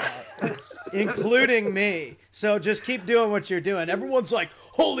talking about, including me. So just keep doing what you're doing. Everyone's like,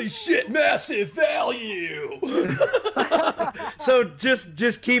 holy shit, massive value. So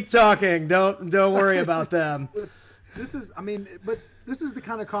just keep talking. Don't worry about them. This is the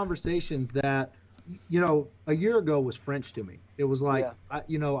kind of conversations that, a year ago was French to me. It was like,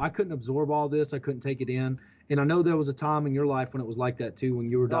 I couldn't absorb all this. I couldn't take it in. And I know there was a time in your life when it was like that too,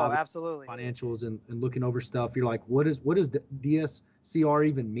 when you were absolutely financials and looking over stuff. You're like, what does DSCR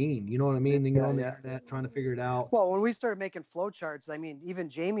even mean? You know what I mean? Then you're on the internet trying to figure it out. Well, when we started making flow charts, I mean, even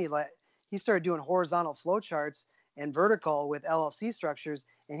Jamie, he started doing horizontal flow charts and vertical with LLC structures.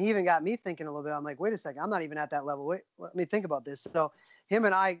 And he even got me thinking a little bit. I'm like, wait a second, I'm not even at that level. Wait, let me think about this. So him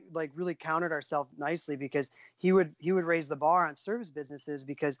and I really countered ourselves nicely, because he would raise the bar on service businesses,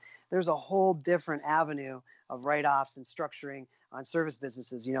 because there's a whole different avenue of write-offs and structuring on service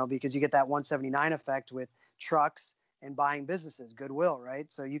businesses, because you get that 179 effect with trucks and buying businesses, goodwill, right?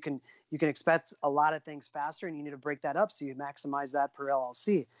 So you can expect a lot of things faster, and you need to break that up so you maximize that per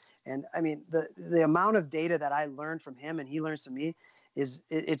LLC. And I mean, the amount of data that I learned from him and he learns from me it's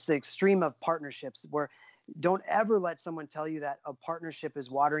the extreme of partnerships, where don't ever let someone tell you that a partnership is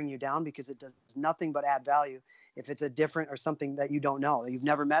watering you down, because it does nothing but add value. If it's a different or something that you don't know, that you've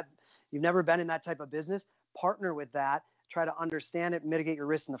never met, you've never been in that type of business, partner with that, try to understand it, mitigate your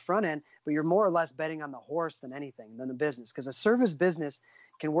risk in the front end, but you're more or less betting on the horse than the business, because a service business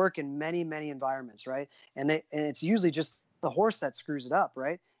can work in many, many environments, right? And it's usually just the horse that screws it up,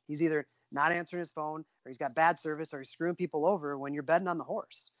 right? He's either not answering his phone, or he's got bad service, or he's screwing people over when you're betting on the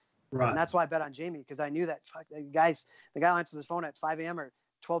horse. Right. And that's why I bet on Jamie, because I knew that the guy answered his phone at 5 a.m. or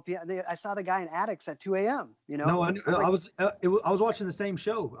 12 p.m. I saw the guy in Addicts at 2 a.m. No, I was watching the same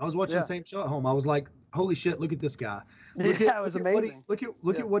show. I was watching the same show at home. I was like, holy shit, look at this guy. It was amazing. Look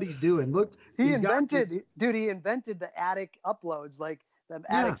at what he's doing. Look, he invented the Addict uploads, like the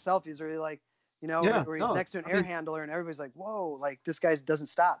Addict selfies, where where he's next to an air handler, and everybody's like, whoa, like this guy doesn't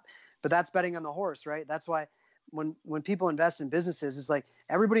stop. But that's betting on the horse, right? That's why when people invest in businesses, it's like,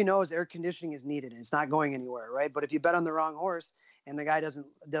 everybody knows air conditioning is needed and it's not going anywhere, right? But if you bet on the wrong horse and the guy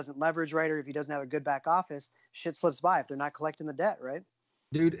doesn't leverage right, or if he doesn't have a good back office, shit slips by if they're not collecting the debt, right?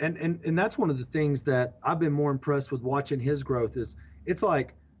 Dude, and that's one of the things that I've been more impressed with watching his growth is, it's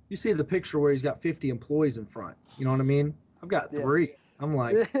like, you see the picture where he's got 50 employees in front. You know what I mean? I've got 3. I'm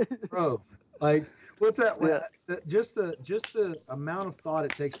like, bro, like, what's that? Just the amount of thought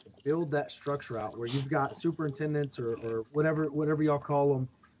it takes to build that structure out, where you've got superintendents or whatever y'all call them,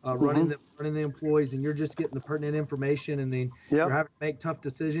 running the employees, and you're just getting the pertinent information, and then you're having to make tough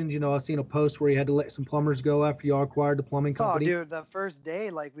decisions. I've seen a post where you had to let some plumbers go after y'all acquired the plumbing company. Oh, dude, the first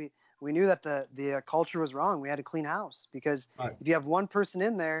day, like we knew that the culture was wrong. We had to clean house, because if you have one person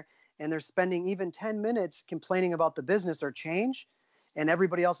in there and they're spending even 10 minutes complaining about the business or change, and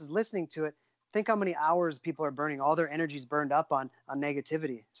everybody else is listening to it, think how many hours people are burning. All their energy's burned up on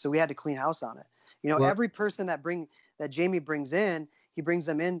negativity. So we had to clean house on it. Every person that Jamie brings in, he brings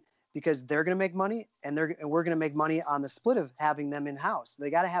them in because they're going to make money, and we're going to make money on the split of having them in house. They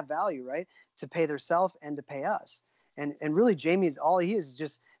got to have value, right? To pay theirself and to pay us. And really, Jamie's all he is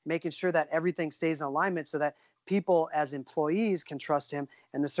just making sure that everything stays in alignment, so that people as employees can trust him,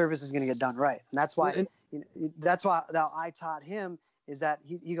 and the service is going to get done right. And that's why I taught him, is that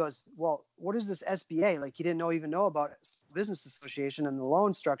he goes, well, what is this SBA? Like, he didn't even know about business association and the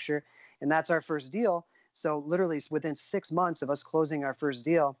loan structure. And that's our first deal. So literally within 6 months of us closing our first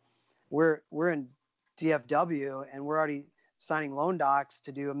deal, we're in DFW, and we're already signing loan docs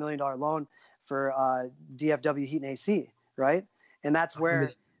to do $1 million loan for DFW Heat and AC. Right. And that's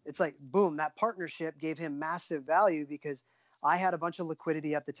where it's like, boom, that partnership gave him massive value, because I had a bunch of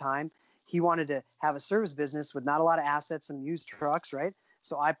liquidity at the time. He wanted to have a service business with not a lot of assets and used trucks, right?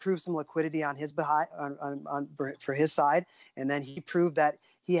 So I proved some liquidity on his behind, for his side, and then he proved that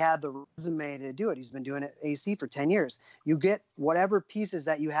he had the resume to do it. He's been doing it AC for 10 years. You get whatever pieces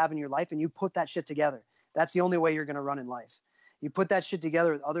that you have in your life, and you put that shit together. That's the only way you're going to run in life. You put that shit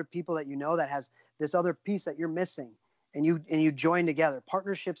together with other people that you know that has this other piece that you're missing, and you join together.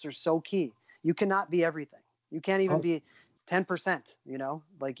 Partnerships are so key. You cannot be everything. You can't even be 10%, you know?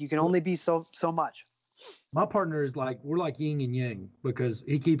 Like you can only be so much. My partner is like, we're like yin and yang because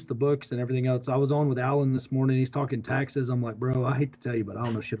he keeps the books and everything else. I was on with Alan this morning. He's talking taxes. I'm like, bro, I hate to tell you, but I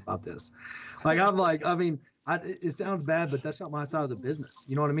don't know shit about this. Like, I'm like, I mean, it sounds bad, but that's not my side of the business.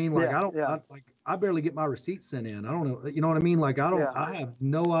 You know what I mean? Like, I barely get my receipts sent in. I don't know. You know what I mean? Like, I have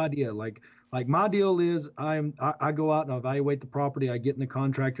no idea. Like my deal is I go out and evaluate the property. I get in the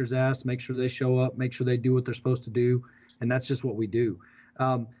contractor's ass, make sure they show up, make sure they do what they're supposed to do. And that's just what we do.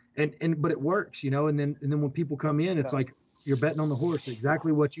 But it works, you know, and then when people come in, it's like you're betting on the horse,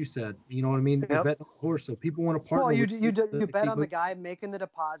 exactly what you said. You know what I mean? You're betting on the horse. So people want to partner. Well, you bet on the guy making the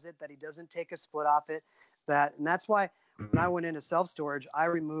deposit, that he doesn't take a split off it. And that's why when I went into self-storage, I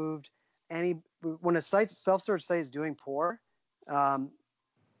removed when a self-storage site is doing poor. Can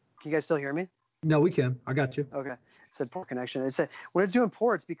you guys still hear me? No, we can. I got you. Okay. It said poor connection. It said when it's doing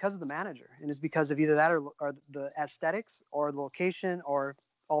poor, it's because of the manager, and it's because of either that or the aesthetics or the location or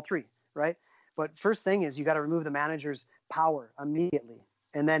all three, right? But first thing is you got to remove the manager's power immediately.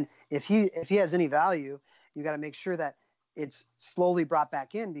 And then if he has any value, you got to make sure that it's slowly brought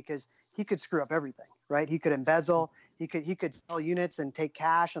back in, because he could screw up everything, right? He could embezzle, he could sell units and take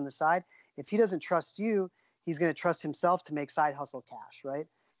cash on the side. If he doesn't trust you, he's going to trust himself to make side hustle cash, right?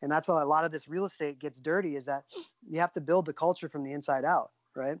 And that's how a lot of this real estate gets dirty, is that you have to build the culture from the inside out,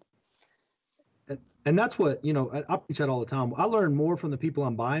 right? And that's what, you know, I preach that all the time. I learn more from the people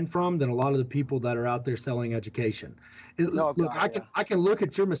I'm buying from than a lot of the people that are out there selling education. I can look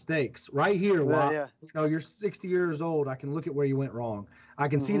at your mistakes right here. You know, you're 60 years old. I can look at where you went wrong. I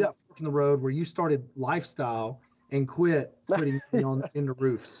can see that fork in the road where you started lifestyle and quit putting into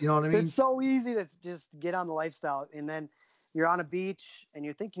roofs. You know what I mean? It's so easy to just get on the lifestyle, and then you're on a beach and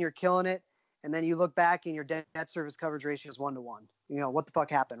you're thinking you're killing it, and then you look back and your debt service coverage ratio is 1-to-1. You know, what the fuck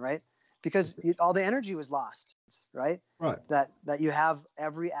happened, right? Because all the energy was lost, right? Right. That you have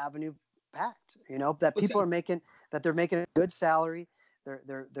every avenue packed, you know, that people are making, that they're making a good salary.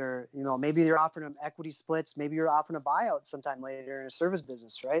 They're you know, maybe you're offering them equity splits. Maybe you're offering a buyout sometime later in a service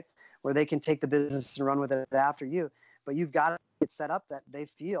business, right? Where they can take the business and run with it after you. But you've got to get set up that they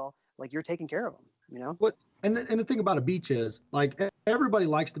feel like you're taking care of them, you know? And the thing about a beach is, like, everybody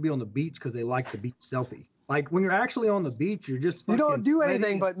likes to be on the beach because they like the beach selfie. Like, when you're actually on the beach, you're just you don't do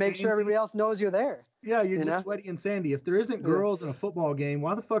anything but make sure everybody else knows you're there. Yeah, you're just sweaty and sandy. If there isn't girls in a football game,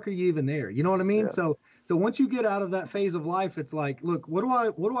 why the fuck are you even there? You know what I mean? Yeah. So once you get out of that phase of life, it's like, look, what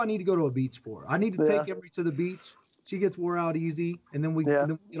do I need to go to a beach for? I need to take Emery to the beach. She gets wore out easy, and then we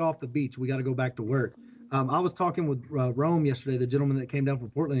get off the beach. We got to go back to work. I was talking with Rome yesterday, the gentleman that came down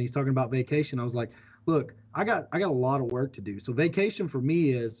from Portland. He's talking about vacation. I was like, look, I got a lot of work to do. So vacation for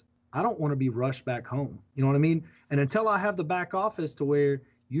me is, I don't want to be rushed back home. You know what I mean? And until I have the back office to where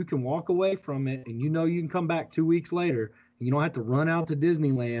you can walk away from it and you know you can come back 2 weeks later and you don't have to run out to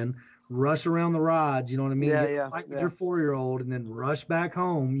Disneyland, rush around the rides, you know what I mean? With your 4-year-old and then rush back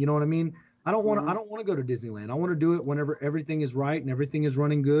home. You know what I mean? I don't want to go to Disneyland. I want to do it whenever everything is right and everything is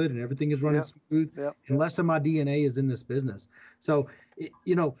running good and everything is running smooth. And less of my DNA is in this business. So,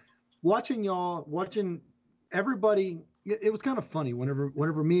 you know, watching everybody, it was kind of funny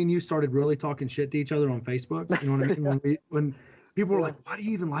whenever me and you started really talking shit to each other on Facebook. You know what I mean? When people were like, "Why do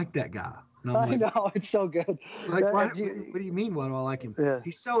you even like that guy?" And I'm like, I know, it's so good. Like, what do you mean? Why do I like him? Yeah.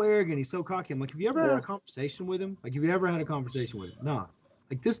 He's so arrogant. He's so cocky. I'm like, have you ever had a conversation with him? Like, have you ever had a conversation with him? Nah.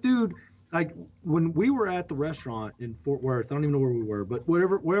 Like, this dude. Like, when we were at the restaurant in Fort Worth, I don't even know where we were, but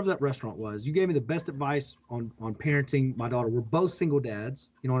wherever that restaurant was, you gave me the best advice on parenting my daughter. We're both single dads.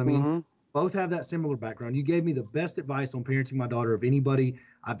 You know what I mean? Both have that similar background. You gave me the best advice on parenting my daughter of anybody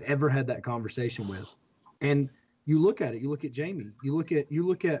I've ever had that conversation with. And you look at it, you look at Jamie, you look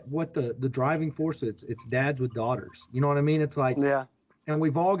at what the driving force is. It's dads with daughters. You know what I mean? It's like, and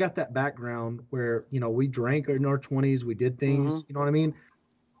we've all got that background where, you know, we drank in our 20s, we did things, you know what I mean?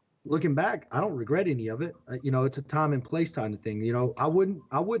 Looking back, I don't regret any of it. You know, it's a time and place kind of thing. You know, I wouldn't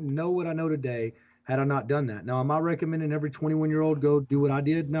know what I know today had I not done that. Now, am I recommending every 21-year-old go do what I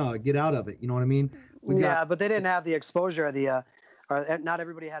did? No, get out of it. You know what I mean? But they didn't have the exposure of or not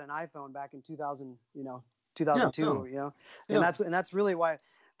everybody had an iPhone back in 2000, 2002, you know? And that's really why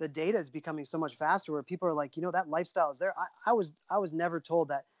the data is becoming so much faster, where people are like, you know, that lifestyle is there. I was never told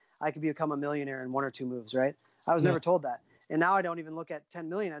that I could become a millionaire in 1 or 2 moves, right? I was never told that. And now I don't even look at 10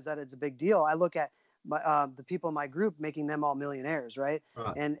 million as that it's a big deal. I look at the people in my group, making them all millionaires, right?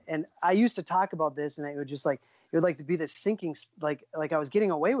 And I used to talk about this, and it would be this sinking, like I was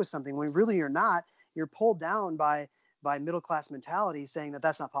getting away with something when really you're not. You're pulled down by by middle-class mentality saying that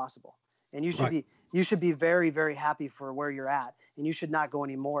that's not possible. And Right. you should be very, very happy for where you're at. And you should not go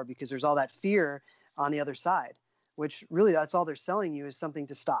anymore because there's all that fear on the other side, which really that's all they're selling you is something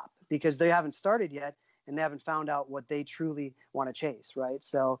to stop because they haven't started yet and they haven't found out what they truly want to chase. Right.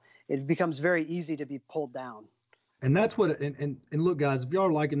 So it becomes very easy to be pulled down. And that's what, and look, guys, if y'all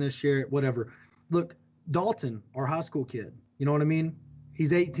are liking this, share it, whatever. Look, Dalton, our high school kid, you know what I mean?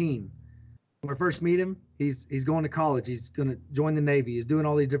 He's 18. When I first meet him, he's going to college. He's going to join the Navy. He's doing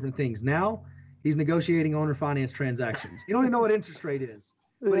all these different things. Now he's negotiating owner finance transactions. You don't even know what interest rate is.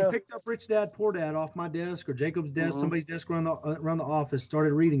 But he picked up Rich Dad, Poor Dad off my desk or Jacob's desk, somebody's desk around the office,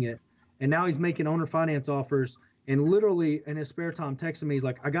 started reading it. And now he's making owner finance offers. And literally in his spare time, texting me, he's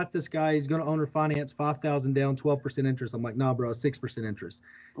like, I got this guy. He's going to owner finance 5,000 down, 12% interest. I'm like, nah, bro, 6% interest.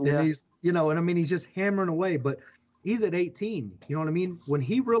 Yeah. And he's, and I mean, he's just hammering away. But he's at 18. You know what I mean? When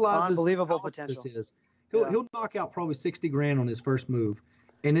he realizes unbelievable how much potential. this is, he'll knock out probably 60 grand on his first move,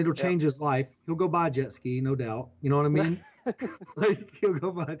 and it'll change his life. He'll go buy a jet ski, no doubt. You know what I mean? Like he'll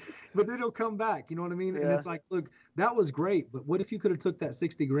go buy, but then he'll come back. You know what I mean? And it's like, look, that was great, but what if you could have took that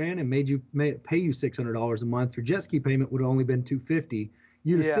 60 grand and made it pay you $600 a month? Your jet ski payment would have only been $250.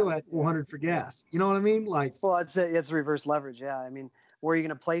 You'd have still had $400 for gas. You know what I mean? Like, well, it's reverse leverage. Yeah, I mean, where are you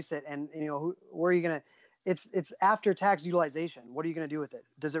going to place it, and where are you going to? It's after tax utilization. What are you going to do with it?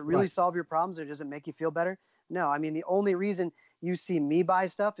 Does it really solve your problems, or does it make you feel better? No. I mean, the only reason you see me buy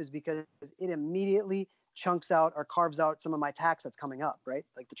stuff is because it immediately chunks out or carves out some of my tax that's coming up, right?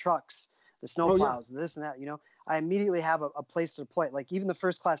 Like the trucks, the snow plows, this and that. I immediately have a place to deploy it. Like even the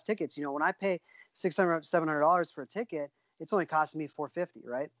first class tickets. When I pay $600, $700 for a ticket, it's only costing me $450,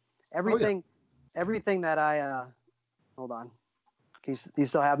 right? Everything that I hold on. Can you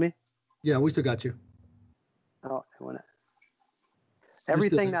still have me? Yeah, we still got you. Oh, I want it.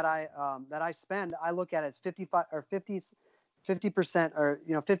 Everything that I spend, I look at as 55 or 50% or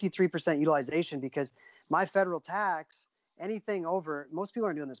 53% utilization, because my federal tax, anything over, most people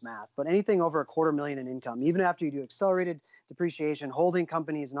aren't doing this math, but anything over $250,000 in income, even after you do accelerated depreciation, holding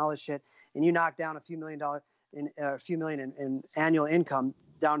companies and all this shit, and you knock down a few million in annual income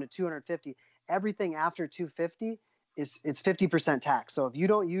down to 250, everything after 250 it's 50% tax. So if you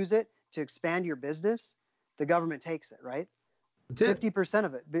don't use it to expand your business, the government takes it, right? 50%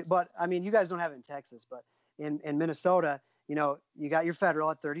 of it. But I mean, you guys don't have it in Texas, but in Minnesota, you got your federal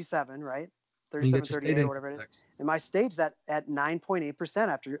at 37, right? 37, 38, or whatever it is. And my state's at 9.8%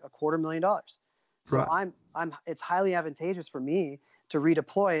 after $250,000. So it's highly advantageous for me to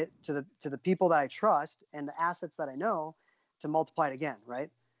redeploy it to the people that I trust and the assets that I know to multiply it again, right?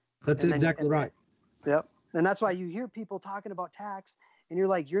 That's exactly right. Yep. And that's why you hear people talking about tax, and you're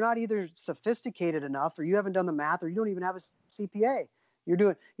like, you're not either sophisticated enough, or you haven't done the math, or you don't even have a CPA. You're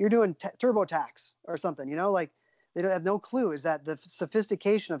doing TurboTax or something, like they don't have no clue. Is that the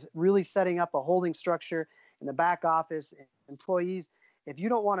sophistication of really setting up a holding structure in the back office, employees? If you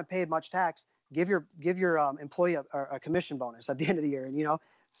don't want to pay much tax, give your employee a commission bonus at the end of the year, and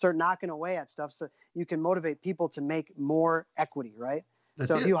start knocking away at stuff so you can motivate people to make more equity, right?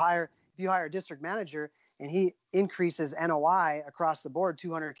 So if you hire a district manager and he increases NOI across the board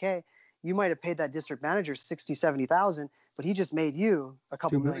 $200K, you might have paid that district manager $60,000, $70,000, but he just made you a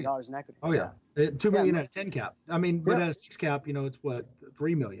couple $2 million in equity. Oh yeah, $2 million at a 10 cap. I mean, but at a 6 cap, it's what,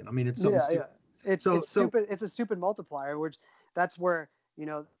 $3 million. I mean, it's something stupid. It's stupid. It's a stupid multiplier. Which that's where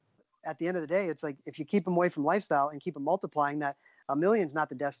at the end of the day, it's like if you keep them away from lifestyle and keep them multiplying, that $1 million's not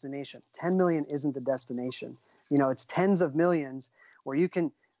the destination. 10 million isn't the destination. It's tens of millions where you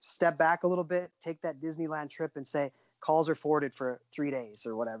can step back a little bit, take that Disneyland trip and say, calls are forwarded for 3 days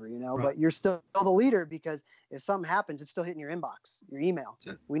or whatever, Right. But you're still the leader, because if something happens, it's still hitting your inbox, your email.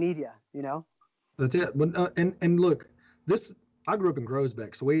 We need you, That's it. And look, I grew up in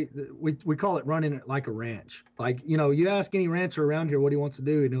Groesbeck, so we call it running it like a ranch. Like, you ask any rancher around here what he wants to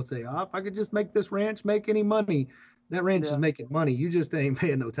do, and he'll say, if I could just make this ranch make any money, that ranch is making money. You just ain't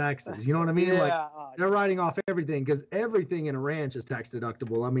paying no taxes. You know what I mean? They're writing off everything, because everything in a ranch is tax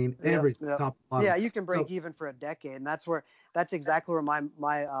deductible. I mean, everything. Top to bottom. Yeah, you can break even for a decade, and that's exactly where my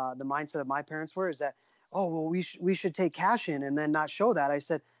the mindset of my parents were. Is that, oh well, we should take cash in and then not show that. I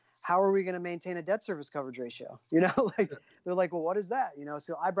said, how are we going to maintain a debt service coverage ratio? They're like, well, what is that?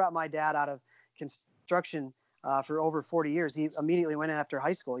 So I brought my dad out of construction for over 40 years. He immediately went in after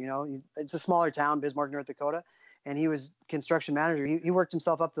high school. It's a smaller town, Bismarck, North Dakota. And he was construction manager. He worked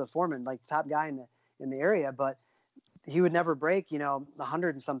himself up to the foreman, like top guy in the area, but he would never break, 100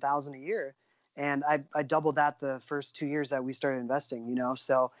 and some thousand a year. And I doubled that the first 2 years that we started investing,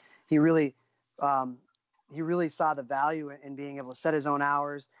 So he really he really saw the value in being able to set his own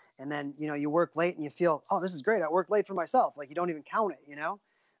hours. And then, you work late and you feel, oh, this is great. I worked late for myself. Like, you don't even count it,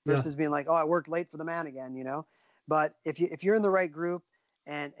 versus being like, oh, I worked late for the man again, But if you're in the right group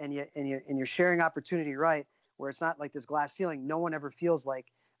and you're sharing opportunity right, where it's not like this glass ceiling, no one ever feels like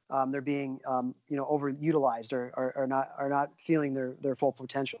they're being overutilized or not feeling their full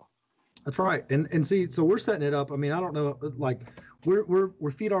potential. That's right. And see, so we're setting it up. I mean, I don't know, like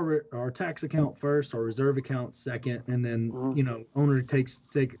we feed our tax account first, our reserve account second, and then owner take.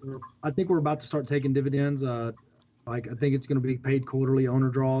 I think we're about to start taking dividends. Like I think it's going to be paid quarterly owner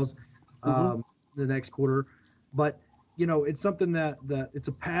draws the next quarter. But it's something that it's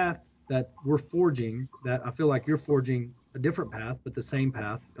a path that we're forging, that I feel like you're forging a different path, but the same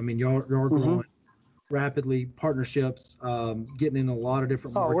path. I mean, you're growing rapidly, partnerships, getting in a lot of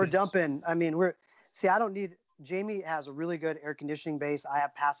different markets. We're dumping. I mean, I don't need, Jamie has a really good air conditioning base. I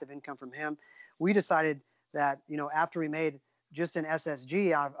have passive income from him. We decided that, after we made just an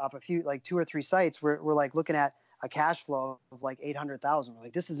SSG off a few, like 2 or 3 sites, we're like looking at a cash flow of like 800,000. We're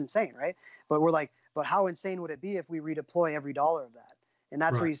like, this is insane, right? But we're like, but how insane would it be if we redeploy every dollar of that? And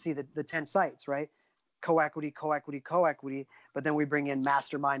that's where you see the 10 sites, right? Co-equity, but then we bring in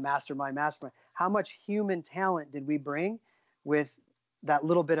mastermind. How much human talent did we bring with that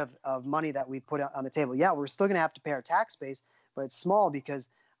little bit of money that we put on the table? Yeah, we're still going to have to pay our tax base, but it's small because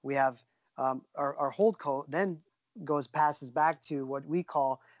we have our holdco then passes back to what we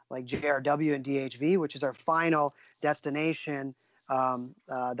call like JRW and DHV, which is our final destination.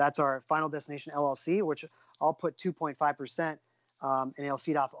 That's our final destination LLC, which I'll put 2.5%, and it'll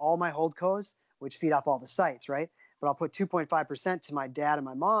feed off all my holdcos, which feed off all the sites, right? But I'll put 2.5% to my dad and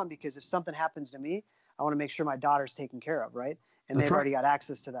my mom, because if something happens to me, I want to make sure my daughter's taken care of, right? And they've already got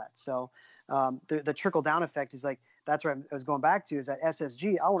access to that. So the trickle down effect is like, that's where I was going back to, is that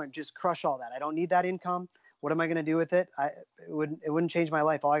SSG, I want to just crush all that. I don't need that income. What am I going to do with it? It wouldn't change my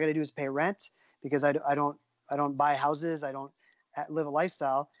life. All I got to do is pay rent, because I don't buy houses. I don't live a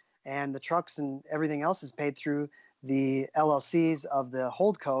lifestyle, and the trucks and everything else is paid through the LLCs of the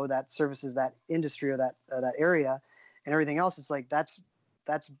holdco that services that industry or that area, and everything else. It's like that's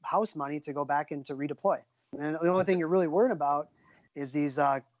house money to go back and to redeploy. And the only thing you're really worried about is these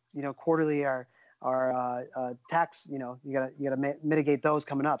quarterly our tax. You gotta mitigate those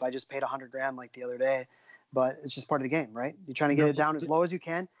coming up. I just paid $100,000 like the other day, but it's just part of the game, right? You're trying to get it down as low as you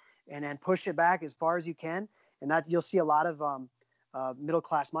can, and then push it back as far as you can. And that you'll see a lot of middle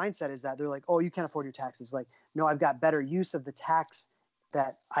class mindset is that they're like, oh, you can't afford your taxes. Like, no, I've got better use of the tax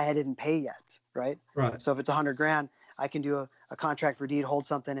that I didn't pay yet, right? Right. So if it's $100,000, I can do a contract for deed, hold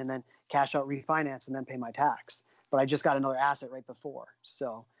something, and then cash out, refinance, and then pay my tax. But I just got another asset right before.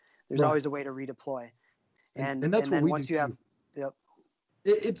 So there's always a way to redeploy. And that's and what then we once do you have, too.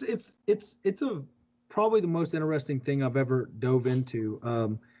 It's probably the most interesting thing I've ever dove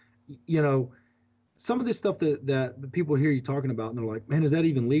into. Some of this stuff that the people hear you talking about, and they're like, "Man, is that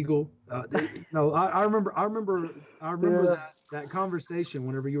even legal?" I remember that conversation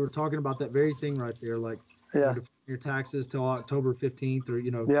whenever you were talking about that very thing right there, like your taxes till October 15th, or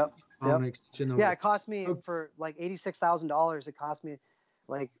an extension. It cost me for like $86,000. It cost me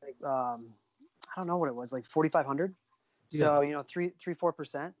like I don't know what it was, like $4,500. So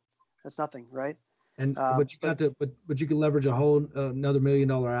 3-4%. That's nothing, right? And but you can leverage a whole another $1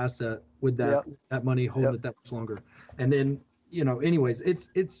 million asset with that money, holding it that much longer. And then anyways,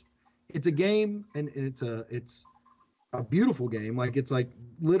 it's a game, and it's a beautiful game. Like, it's like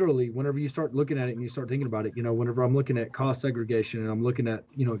literally whenever you start looking at it and you start thinking about it, whenever I'm looking at cost segregation and I'm looking at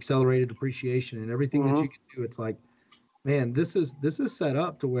accelerated depreciation and everything that you can do, it's like, man, this is set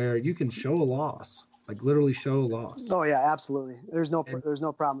up to where you can show a loss, like literally show a loss. Oh yeah, absolutely. There's no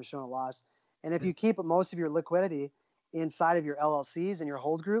problem with showing a loss. And if you keep most of your liquidity inside of your LLCs and your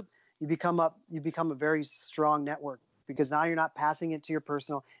hold group, you become a very strong network, because now you're not passing it to your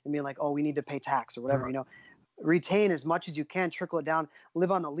personal and being like, oh, we need to pay tax or whatever. Retain as much as you can, trickle it down,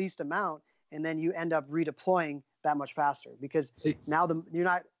 live on the least amount, and then you end up redeploying that much faster, because now you're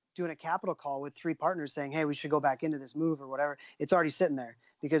not doing a capital call with 3 partners saying, hey, we should go back into this move or whatever. It's already sitting there,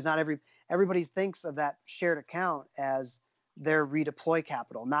 because not everybody thinks of that shared account as their redeploy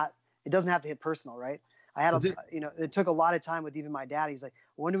capital. It doesn't have to hit personal, right? I had it took a lot of time with even my dad. He's like,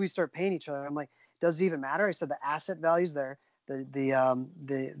 when do we start paying each other? I'm like, does it even matter? I said, the asset value's there.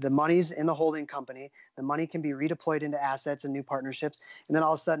 The money's in the holding company. The money can be redeployed into assets and new partnerships. And then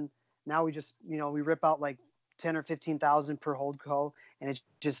all of a sudden, now we just, we rip out like 10 or 15,000 per holdco, and it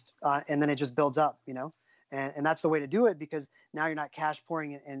just, and then it just builds up, and that's the way to do it, because now you're not cash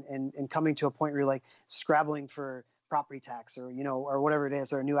pouring and coming to a point where you're like scrabbling for property tax or, or whatever it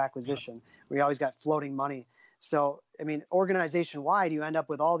is, or a new acquisition. We always got floating money. So, I mean, organization wide, you end up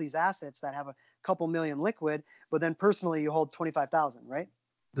with all these assets that have a couple million liquid, but then personally you hold 25,000, right?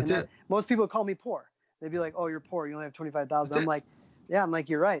 That's and it. Most people call me poor. They'd be like, "Oh, you're poor. You only have 25,000." I'm like, "Yeah." I'm like,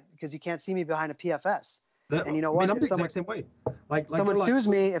 "You're right, because you can't see me behind a PFS." And you know what? I mean, I'm the exact same way. Like someone sues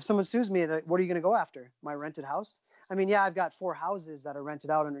me, if someone sues me, what are you going to go after? My rented house? I mean, yeah, I've got 4 houses that are rented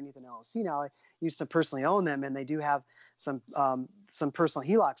out underneath an LLC now. I used to personally own them, and they do have some personal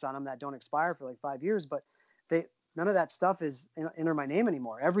HELOCs on them that don't expire for like 5 years, but none of that stuff is under my name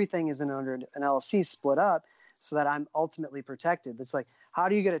anymore. Everything is under an LLC split up so that I'm ultimately protected. It's like, how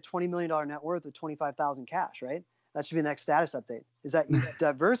do you get a $20 million net worth with 25,000 cash, right? That should be the next status update, is that you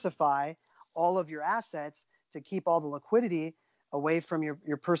diversify all of your assets to keep all the liquidity away from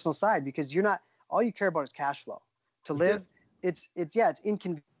your personal side, because all you care about is cash flow. To live, it's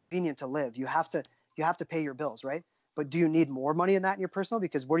inconvenient to live. You have to pay your bills, right? But do you need more money in that in your personal?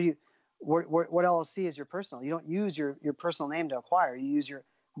 Because what LLC is your personal? You don't use your personal name to acquire. You use your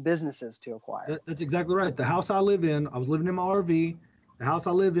businesses to acquire. That's exactly right. The house I live in, I was living in my RV. The house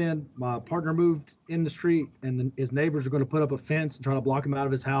I live in, my partner moved in the street, and his neighbors are going to put up a fence and try to block him out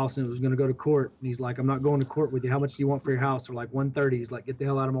of his house, and it was going to go to court. And he's like, "I'm not going to court with you. How much do you want for your house?" Or like 130. He's like, "Get the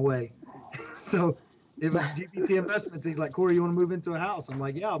hell out of my way." So it was GPT Investments. He's like, "Corey, you want to move into a house?" I'm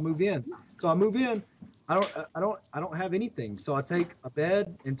like, "Yeah, I'll move in." So I move in. I don't have anything. So I take a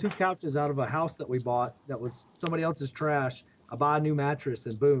bed and 2 couches out of a house that we bought that was somebody else's trash. I buy a new mattress,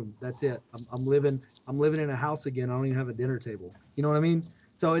 and boom, that's it. I'm living in a house again. I don't even have a dinner table. You know what I mean?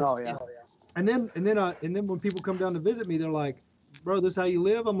 So it's And then when people come down to visit me, they're like, "Bro, this is how you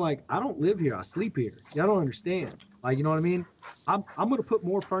live?" I'm like, "I don't live here. I sleep here. Y'all don't understand." Like, you know what I mean? I'm gonna put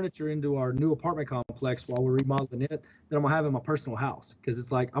more furniture into our new apartment complex while we're remodeling it than I'm gonna have in my personal house, because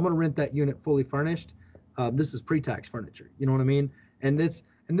it's like I'm gonna rent that unit fully furnished. This is pre-tax furniture. You know what I mean? And this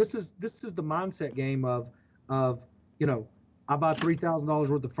is the mindset game of I buy $3,000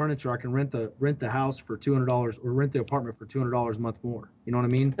 worth of furniture. I can rent the house for $200 or rent the apartment for $200 a month more. You know what I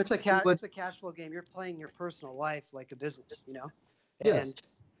mean? It's a cash flow game. You're playing your personal life like a business, Yes.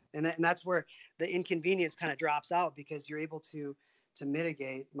 And that's where the inconvenience kind of drops out, because you're able to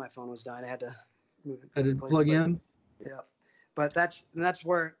mitigate. My phone was dying. I had to move it. I did plug in. Yeah. But that's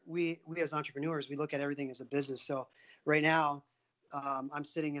where we as entrepreneurs, we look at everything as a business. So right now, I'm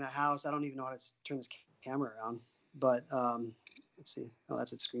sitting in a house. I don't even know how to turn this camera around, but let's see. Oh,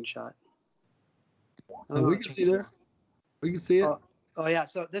 that's a screenshot. So we can see there. We can see it. Oh yeah.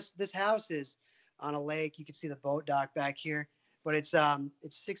 So this house is on a lake. You can see the boat dock back here, but it's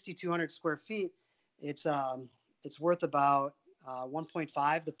 6,200 square feet. It's worth about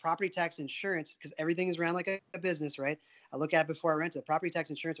 1.5. The property tax insurance, because everything is ran like a business, right? I look at it before I rent it. Property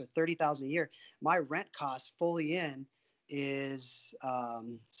tax insurance are $30,000 a year. My rent cost fully in is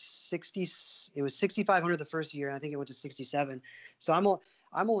it was $6,500 the first year, and I think it went to $67,000. So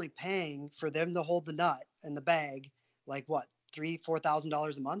I'm only paying for them to hold the nut and the bag, like what,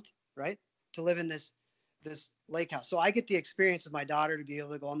 $3,000-$4,000 a month, right? To live in this lake house. So I get the experience with my daughter to be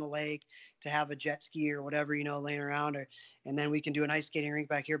able to go on the lake, to have a jet ski or whatever, laying around, and then we can do an ice skating rink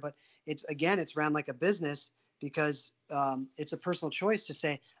back here. But it's ran like a business, because it's a personal choice to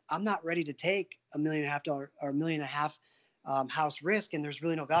say, I'm not ready to take $1.5 million or $1.5 million house risk, and there's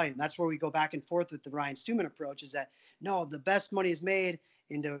really no value. And that's where we go back and forth with the Ryan Stewman approach, is that no, the best money is made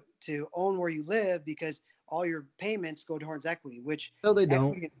to own where you live, because all your payments go towards equity, which no, they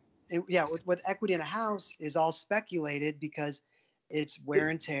don't. With equity in a house is all speculated, because it's wear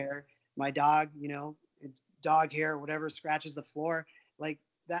and tear. My dog, it's dog hair, whatever, scratches the floor, like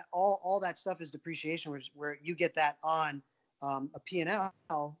that. All that stuff is depreciation, where you get that on a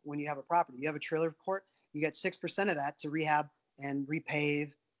P&L when you have a property. You have a trailer court, you get 6% of that to rehab and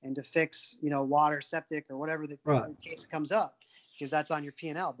repave and to fix, water, septic, or whatever the case comes up, because that's on your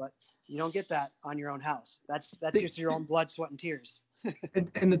P&L. But you don't get that on your own house. That's just your own blood, sweat, and tears.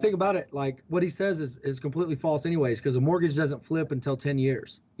 and the thing about it, like what he says is completely false anyways, because a mortgage doesn't flip until 10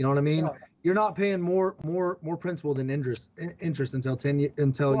 years. You know what I mean? Yeah. You're not paying more principal than interest until 10 years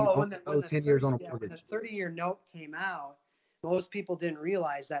on a mortgage. When the 30-year note came out, most people didn't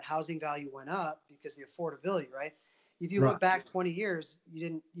realize that housing value went up because of the affordability, right? If you look back 20 years,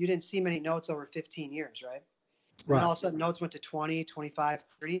 you didn't see many notes over 15 years, right? And then all of a sudden notes went to 20, 25,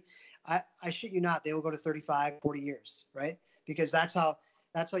 30. I shit you not, they will go to 35, 40 years, right? Because that's how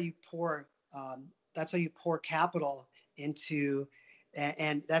you pour capital into,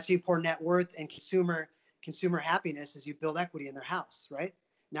 and that's how you pour net worth and consumer happiness, as you build equity in their house, right?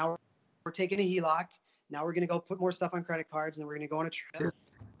 Now we're taking a HELOC. Now we're going to go put more stuff on credit cards, and then we're going to go on a trip.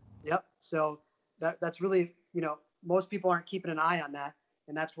 Yep. So that's really, most people aren't keeping an eye on that,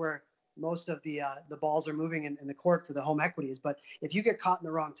 and that's where most of the balls are moving in the court for the home equities. But if you get caught in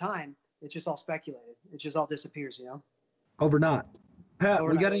the wrong time, it's just all speculated. It just all disappears, you know. Overnight. Pat,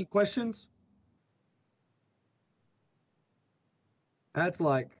 Overnight. we got any questions? That's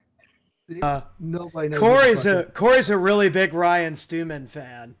like nobody knows. Corey's a really big Ryan Stewman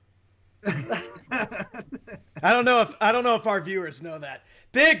fan. I don't know if our viewers know that.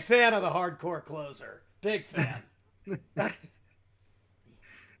 Big fan of the hardcore closer. Big fan.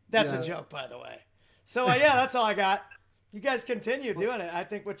 That's a joke, by the way. So yeah, that's all I got. You guys continue doing it. I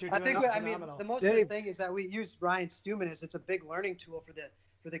think what you're doing is phenomenal. The most important thing is that we use Ryan Stewman as it's a big learning tool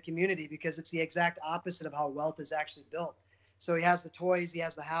for the community, because it's the exact opposite of how wealth is actually built. So he has the toys, he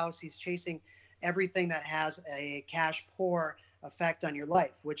has the house, he's chasing everything that has a cash poor effect on your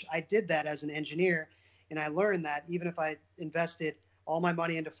life, which I did that as an engineer. And I learned that even if I invested all my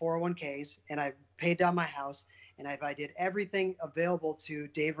money into 401ks and I paid down my house, and if I did everything available to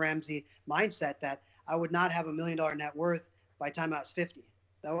Dave Ramsey mindset, that I would not have $1 million net worth by the time I was 50.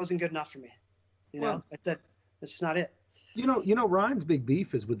 That wasn't good enough for me. You know, that's just not it. You know, Ryan's big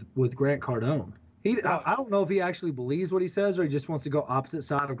beef is with Grant Cardone. I don't know if he actually believes what he says, or he just wants to go opposite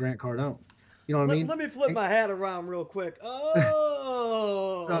side of Grant Cardone. You know what I mean? Let me flip my hat around real quick.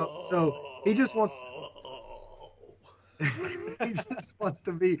 Oh. So he just wants. he just wants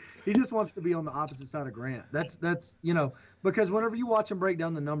to be on the opposite side of Grant. That's because whenever you watch him break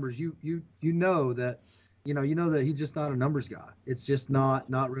down the numbers, you know that that he's just not a numbers guy. It's just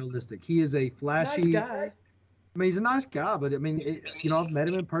not realistic. He is a flashy nice guy. I mean, he's a nice guy, but I mean, I've met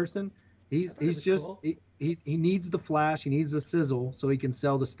him in person. He's just cool. he needs the flash. He needs the sizzle so he can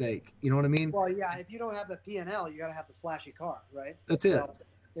sell the steak. You know what I mean? Well, yeah. If you don't have the P&L, you got to have the flashy car, right? That's it.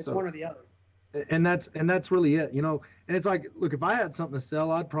 It's one or the other. And that's really it, And it's like, look, if I had something to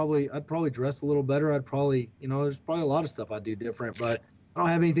sell, I'd probably dress a little better. I'd probably, there's probably a lot of stuff I'd do different, but I don't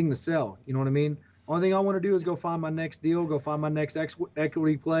have anything to sell. You know what I mean? Only thing I want to do is go find my next deal, go find my next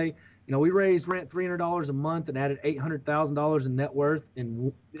equity play. We raised rent $300 a month and added $800,000 in net worth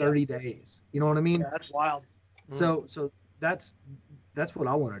in 30 days. You know what I mean? Yeah, that's wild. So that's what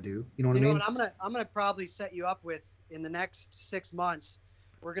I want to do. You know what I mean? And I'm gonna probably set you up with, in the next 6 months,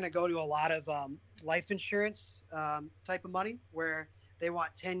 we're gonna go to a lot of life insurance type of money, where they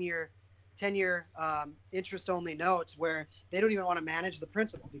want 10-year interest only notes, where they don't even want to manage the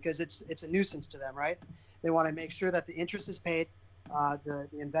principal because it's a nuisance to them, right? They want to make sure that the interest is paid. The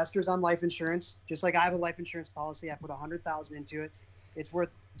investors on life insurance, just like I have a life insurance policy, I put $100,000 into it. It's worth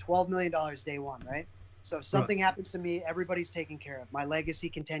 $12 million day one, right? So if something happens to me, everybody's taken care of. My legacy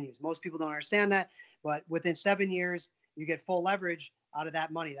continues. Most people don't understand that, but within 7 years, you get full leverage out of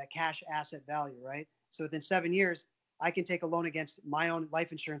that money, that cash asset value, right? So within 7 years, I can take a loan against my own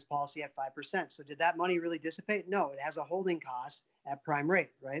life insurance policy at 5%. So did that money really dissipate? No, it has a holding cost at prime rate,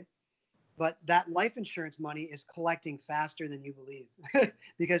 right? But that life insurance money is collecting faster than you believe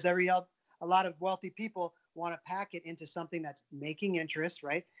because a lot of wealthy people want to pack it into something that's making interest,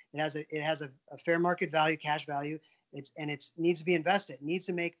 right? It has a fair market value, cash value. It needs to be invested. It needs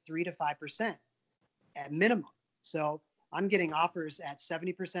to make 3 to 5% at minimum. So I'm getting offers at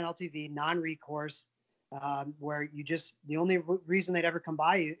 70% LTV, non-recourse, where the only reason they'd ever come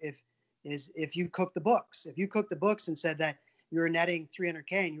by you if you cook the books. If you cook the books and said that you were netting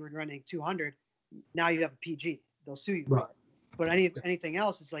 300K and you were running 200, now you have a PG. They'll sue you. Right. But anything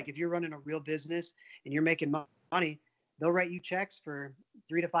else, it's like if you're running a real business and you're making money, they'll write you checks for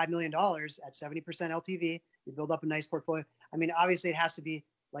 $3 to $5 million at 70% LTV. You build up a nice portfolio. I mean, obviously it has to be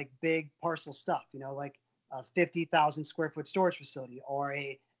like big parcel stuff, like a 50,000 square foot storage facility or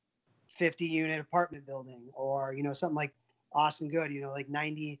a 50 unit apartment building, or, something like Austin Good, like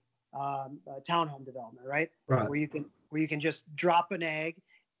 90 townhome development, right? Where you can just drop an egg,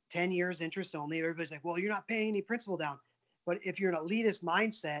 10 years interest only. Everybody's like, well, you're not paying any principal down. But if you're an elitist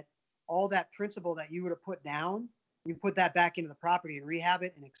mindset, all that principal that you would have put down, you put that back into the property and rehab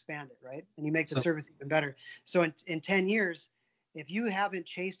it and expand it, right? And you make the service even better. So in 10 years, if you haven't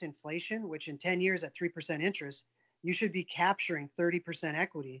chased inflation, which in 10 years at 3% interest, you should be capturing 30%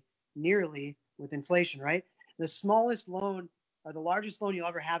 equity nearly with inflation, right? The smallest loan or the largest loan you'll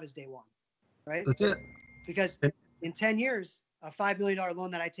ever have is day one, right? That's it. Because in 10 years, a $5 million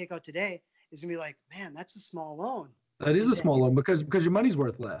loan that I take out today is gonna be like, man, that's a small loan. That is a small loan because your money's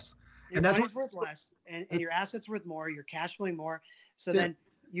worth less. Your money's worth less, and your assets worth more, your cash flowing more. So then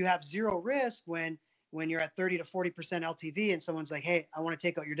you have zero risk when you're at 30 to 40% LTV and someone's like, hey, I want to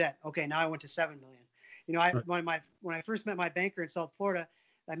take out your debt. Okay, now I went to 7 million. When I first met my banker in South Florida,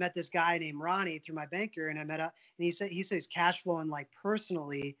 I met this guy named Ronnie through my banker, and and he said he's cash flowing like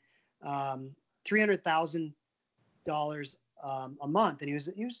personally $300,000 a month. And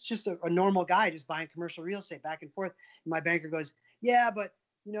he was just a normal guy, just buying commercial real estate back and forth. And my banker goes, yeah, but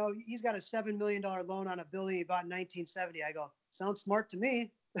you know, he's got a $7 million loan on a building he bought in 1970. I go, sounds smart to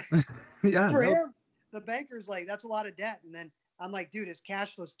me. Yeah. For him, the banker's like, that's a lot of debt. And then I'm like, dude, his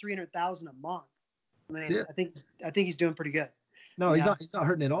cash flow is $300,000 a month. I mean, I think he's doing pretty good. No, he's not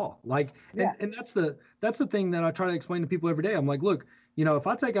hurting at all. Like, and that's the thing that I try to explain to people every day. I'm like, look, you know, if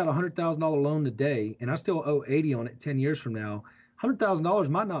I take out $100,000 loan today and I still owe 80 on it 10 years from now, $100,000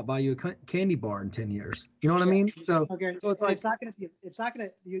 might not buy you a candy bar in 10 years. You know what I mean? So it's like, it's not going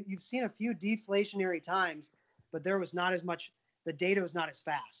to, you've seen a few deflationary times, but there was not as much, the data was not as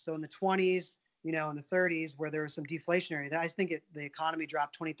fast. So in the 20s, you know, in the 30s where there was some deflationary, I think the economy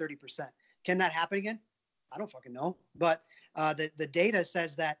dropped 20-30%. Can that happen again? I don't fucking know. But the data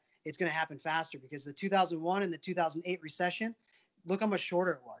says that it's going to happen faster because the 2001 and the 2008 recession, look how much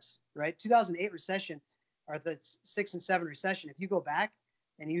shorter it was, right? 2008 recession or the 6 and 7 recession. If you go back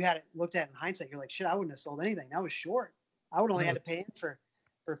and you had it looked at in hindsight, you're like, shit, I wouldn't have sold anything. That was short. I would only had to pay in for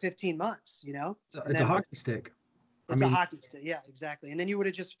 15 months, you know? It's a hockey stick. It's a hockey stick. Yeah, exactly. And then you would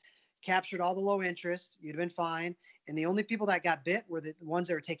have just captured all the low interest. You'd have been fine. And the only people that got bit were the ones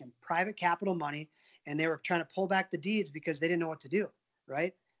that were taking private capital money and they were trying to pull back the deeds because they didn't know what to do,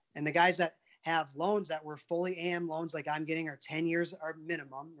 right? And the guys that have loans that were fully AM loans like I'm getting are 10 years are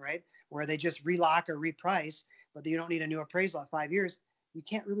minimum, right? Where they just relock or reprice, but you don't need a new appraisal at 5 years. You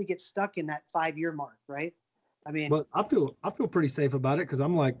can't really get stuck in that 5-year mark, right? I mean, but I feel pretty safe about it because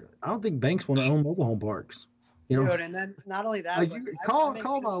I'm like, I don't think banks want to own mobile home parks. You know, and then not only that, like but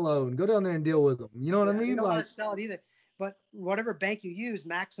call my loan, go down there and deal with them. You know what I mean? You don't like, want to sell it either. But whatever bank you use,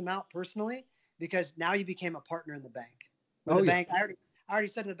 max them out personally because now you became a partner in the bank. With the bank, I already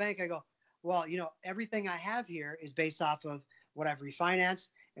said to the bank, I go, well, you know, everything I have here is based off of what I've refinanced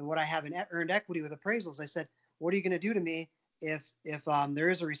and what I have in earned equity with appraisals. I said, what are you going to do to me if there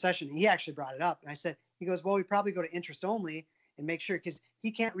is a recession? And he actually brought it up. And I said, he goes, well, we probably go to interest only and make sure because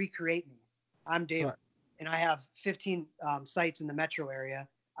he can't recreate me. I'm David. Right. And I have 15 sites in the metro area.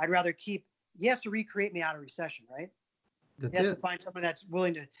 I'd rather he has to recreate me out of recession, right? He has to find someone that's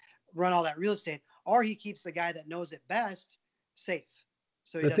willing to run all that real estate, or he keeps the guy that knows it best safe.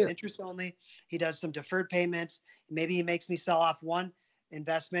 So he does interest only. He does some deferred payments. Maybe he makes me sell off one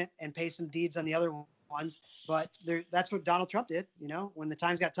investment and pay some deeds on the other ones. But that's what Donald Trump did. You know, when the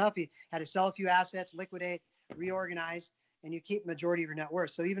times got tough, he had to sell a few assets, liquidate, reorganize, and you keep majority of your net worth.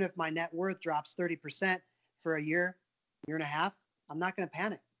 So even if my net worth drops 30% for a year and a half, I'm not going to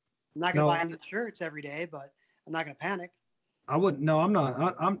panic. I'm not going to buy new shirts every day, but I'm not going to panic. I wouldn't. No, I'm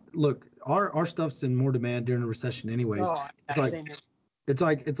not. Look, our stuff's in more demand during a recession, anyways. Oh, it's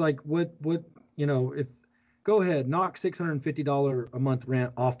like what you know. If go ahead, knock $650 a month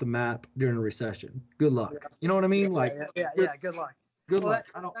rent off the map during a recession. Good luck. You know what I mean? Good luck. Good luck.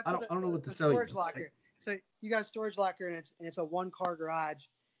 I don't know what to tell you. Storage locker. So you got a storage locker and it's a 1-car garage,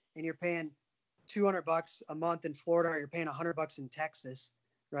 and you're paying $200 a month in Florida, or you're paying $100 in Texas,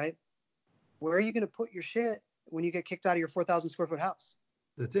 right? Where are you going to put your shit when you get kicked out of your 4,000 square foot house?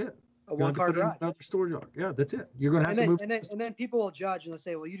 That's it. A 1-car garage. Another storage yard. Yeah, that's it. You're going to have to move. And then people will judge and they'll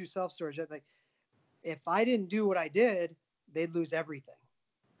say, well, you do self-storage. Like, if I didn't do what I did, they'd lose everything.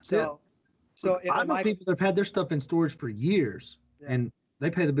 So I know people that have had their stuff in storage for years and they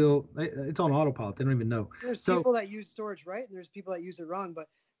pay the bill. It's on autopilot. They don't even know. There's people that use storage right, and there's people that use it wrong. But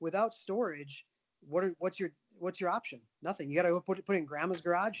without storage, what's your option? Nothing. You got to go put it in grandma's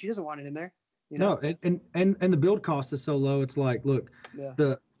garage. She doesn't want it in there. You know? No, and the build cost is so low. It's like, look,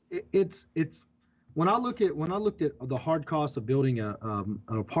 it's when I looked at the hard cost of building an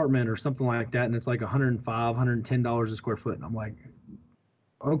apartment or something like that, and it's like $105, $110 a square foot, and I'm like,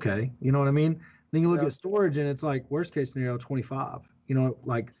 okay, you know what I mean? Then you look at storage, and it's like worst case scenario 25. You know,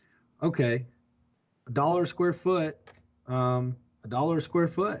 like, okay, $1 a square foot, $1 a square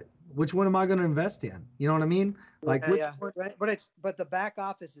foot. Which one am I going to invest in? You know what I mean? Like, but the back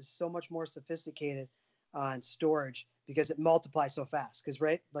office is so much more sophisticated on storage because it multiplies so fast. Because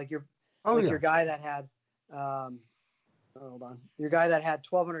your guy that had, your guy that had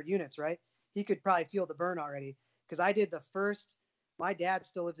 1,200 units, right? He could probably feel the burn already. Because I did the first. My dad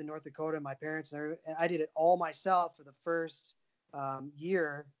still lived in North Dakota. My parents and I did it all myself for the first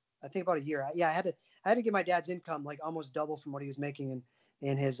year. I think about a year. I had to get my dad's income like almost double from what he was making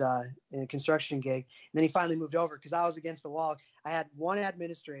in his in a construction gig. And then he finally moved over because I was against the wall. I had one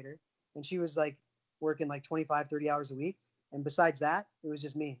administrator and she was like working like 25, 30 hours a week. And besides that, it was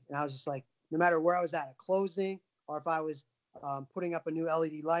just me. And I was just like, no matter where I was at a closing or if I was putting up a new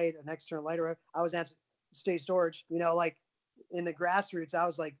LED light, an external light, or I was at state storage, you know, like in the grassroots, I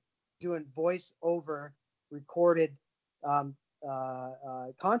was like doing voice over recorded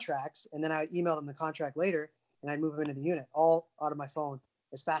contracts, and then I would email them the contract later, and I'd move them into the unit all out of my phone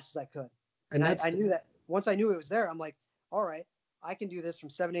as fast as I could. And I knew that once I knew it was there, I'm like, all right, I can do this from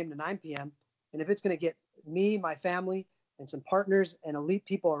 7 a.m. to 9 p.m. And if it's going to get me, my family, and some partners and elite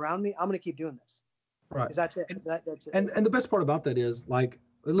people around me, I'm going to keep doing this. Right. Because that's it. That's it. And the best part about that is, like,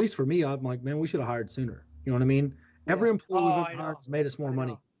 at least for me, I'm like, man, we should have hired sooner. You know what I mean? Every employee we've hired has made us more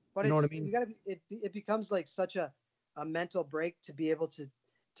money. But you know what I mean? You gotta be, it becomes like such a mental break to be able to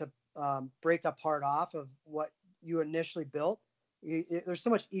break a part off of what you initially built. There's so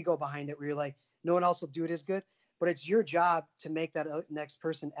much ego behind it where you're like, no one else will do it as good, but it's your job to make that next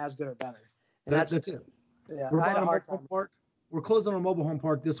person as good or better. And that's it. Yeah, We're buying a mobile home park. We're closing on a mobile home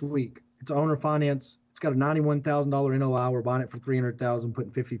park this week. It's owner finance. It's got a $91,000 NOI. We're buying it for $300,000,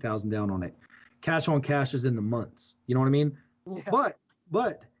 putting $50,000 down on it. Cash on cash is in the months. You know what I mean? Yeah.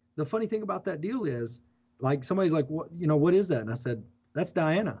 But the funny thing about that deal is, like, somebody's like, what is that? And I said, that's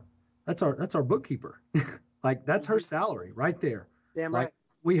Diana. That's our bookkeeper. Like, that's her salary right there. Damn right. Like,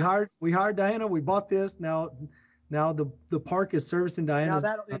 we hired Diana. We bought this. Now the park is servicing Diana. Now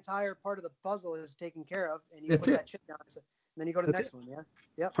that entire part of the puzzle is taken care of, and you put that chip down, and then you go to the next one. Yeah.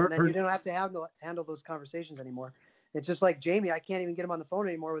 Yep. And then you don't have to handle those conversations anymore. It's just like Jamie. I can't even get him on the phone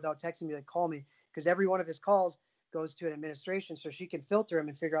anymore without texting me, like, call me, because every one of his calls goes to an administration, so she can filter him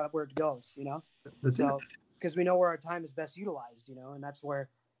and figure out where it goes. Because we know where our time is best utilized. And that's where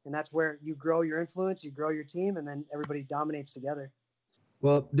you grow your influence, you grow your team, and then everybody dominates together.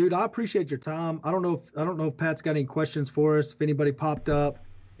 Well, dude, I appreciate your time. I don't know if Pat's got any questions for us. If anybody popped up,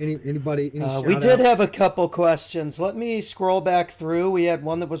 anybody. We did have a couple questions. Let me scroll back through. We had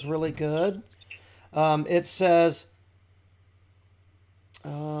one that was really good. It says,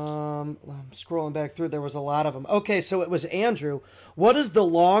 I'm scrolling back through. There was a lot of them. Okay, so it was Andrew. What is the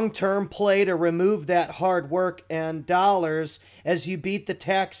long-term play to remove that hard work and dollars as you beat the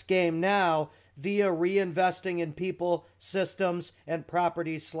tax game now via reinvesting in people, systems, and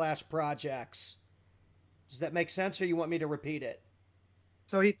properties/projects? Does that make sense, or you want me to repeat it?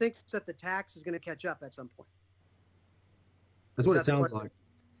 So he thinks that the tax is going to catch up at some point. That's what it sounds like.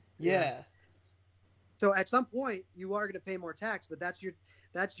 Yeah. So at some point you are going to pay more tax, but that's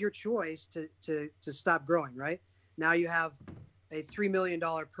your choice to stop growing, right? Now you have a $3 million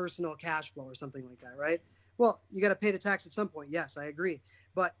personal cash flow or something like that, right? Well, you got to pay the tax at some point. Yes, I agree.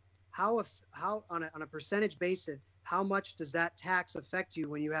 But how on a percentage basis, how much does that tax affect you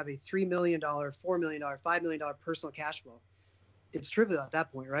when you have a $3 million, $4 million, $5 million personal cash flow? It's trivial at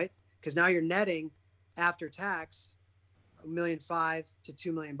that point, right? Because now you're netting after tax $1.5 million to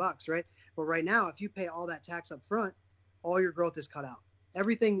 $2 million, right? But right now, if you pay all that tax up front, all your growth is cut out.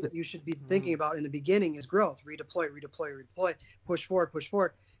 Everything that you should be thinking about in the beginning is growth. Redeploy, push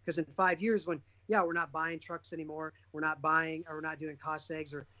forward. Because in 5 years, when we're not buying trucks anymore, we're not doing cost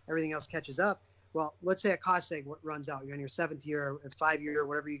segs, or everything else catches up. Well, let's say a cost seg runs out. You're in your 7th year or 5 year, or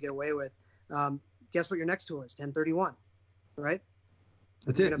whatever you get away with. Guess what your next tool is? 1031, right?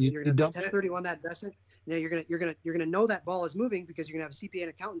 That's you're it. Gonna, you're going to 1031 that investment. Now you're gonna know that ball is moving, because you're gonna have a CPA and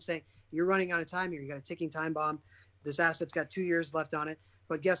accountant saying you're running out of time here. You got a ticking time bomb. This asset's got 2 years left on it.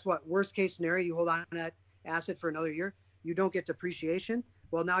 But guess what? Worst case scenario, you hold on to that asset for another year. You don't get depreciation.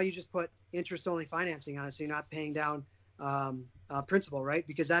 Well, now you just put interest-only financing on it, so you're not paying down principal, right?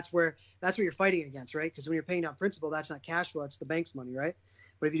 Because that's what you're fighting against, right? Because when you're paying down principal, that's not cash flow, it's the bank's money, right?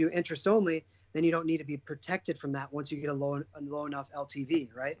 But if you do interest-only, then you don't need to be protected from that once you get a low enough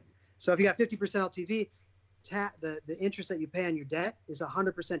LTV, right? So if you got 50% LTV, the interest that you pay on your debt is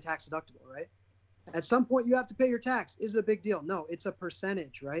 100% tax deductible, right? At some point, you have to pay your tax. Is it a big deal? No, it's a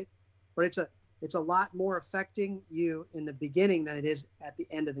percentage, right? But it's a lot more affecting you in the beginning than it is at the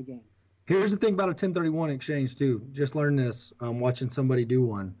end of the game. Here's the thing about a 1031 exchange too. Just learned this watching somebody do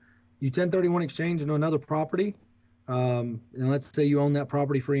one. You 1031 exchange into another property, and let's say you own that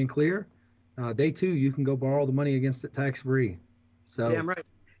property free and clear. Day 2, you can go borrow the money against it tax free. So damn right.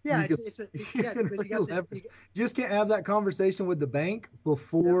 Yeah, you just can't have that conversation with the bank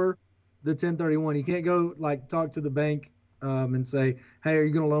before the 1031. You can't go talk to the bank and say, hey, are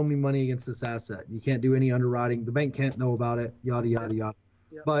you going to loan me money against this asset? You can't do any underwriting. The bank can't know about it, yada, yada, yada.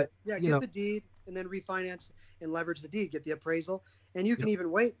 Yeah. But get the deed and then refinance and leverage the deed, get the appraisal. And you can even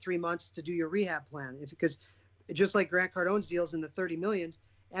wait 3 months to do your rehab plan. Because just like Grant Cardone's deals in the 30 millions,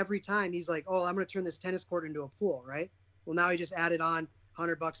 every time he's like, oh, I'm going to turn this tennis court into a pool, right? Well, now he just added on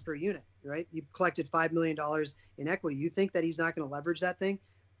 $100 per unit, right? You collected $5 million in equity. You think that he's not going to leverage that thing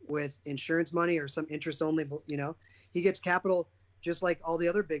with insurance money or some interest only? He gets capital just like all the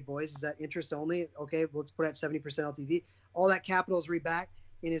other big boys. Is that interest only? Okay, let's put at 70% LTV. All that capital is back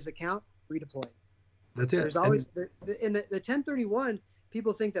in his account, redeployed. That's it. There's always in the 1031.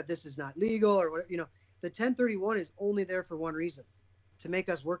 People think that this is not legal or what, you know. The 1031 is only there for one reason, to make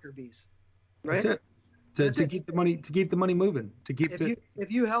us worker bees, right? That's it. To keep the money moving.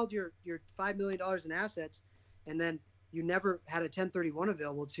 If you held your $5 million in assets, and then you never had a 1031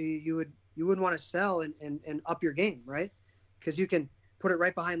 available to you, you wouldn't want to sell and up your game, right? Because you can put it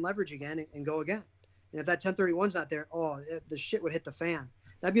right behind leverage again and go again. And if that 1031's not there, the shit would hit the fan.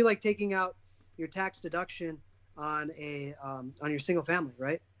 That'd be like taking out your tax deduction on your single family,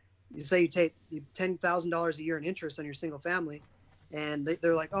 right? You say you take $10,000 a year in interest on your single family, and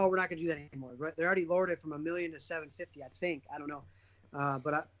they're like, oh, we're not going to do that anymore. Right? They already lowered it from $1 million to $750,000, I think. I don't know,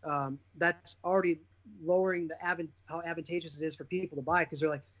 but that's already lowering how advantageous it is for people to buy, because they're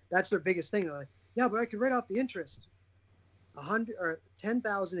like, that's their biggest thing. They're like, yeah, but I could write off the interest.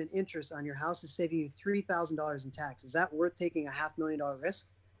 $10,000 in interest on your house is saving you $3,000 in tax. Is that worth taking a $500,000 risk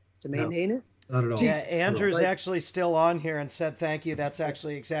to maintain it? Not at all. Yeah, Andrew's actually still on here and said thank you. That's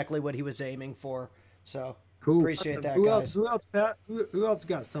actually exactly what he was aiming for. So cool. Appreciate that, Who guys. else, Pat? Who else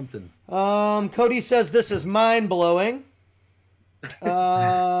got something? Cody says this is mind blowing.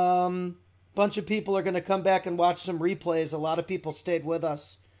 Bunch of people are going to come back and watch some replays. A lot of people stayed with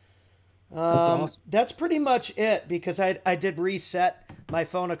us. That's awesome. That's pretty much it, because I did reset my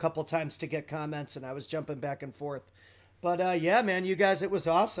phone a couple times to get comments, and I was jumping back and forth. But yeah, man, you guys, it was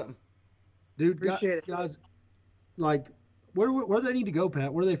awesome. Dude, Appreciate it. Guys, like, where do they need to go,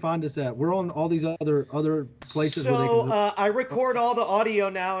 Pat? Where do they find us at? We're on all these other places. So where they can... I record all the audio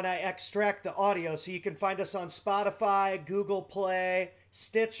now, and I extract the audio, so you can find us on Spotify, Google Play,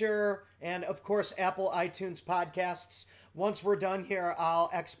 Stitcher, and of course Apple iTunes podcasts. Once we're done here, I'll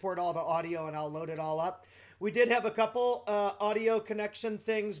export all the audio and I'll load it all up. We did have a couple audio connection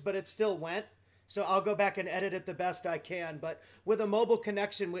things, but it still went. So I'll go back and edit it the best I can. But with a mobile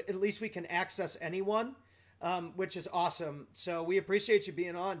connection, at least we can access anyone, which is awesome. So we appreciate you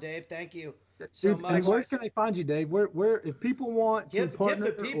being on, Dave. Thank you so much. And where can they find you, Dave? Where if people want to partner,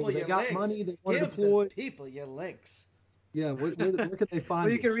 give the people or they your got links. money they want to Give deploy? the people your links. Yeah, where can they find Well,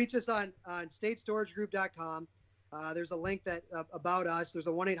 you? you can reach us on statestoragegroup.com. There's a link that about us. There's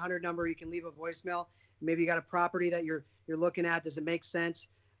a 1-800 number. You can leave a voicemail. Maybe you got a property that you're looking at. Does it make sense?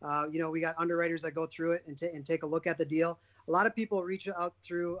 We got underwriters that go through it and take a look at the deal. A lot of people reach out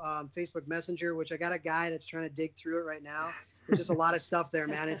through Facebook Messenger, which I got a guy that's trying to dig through it right now. There's just a lot of stuff there,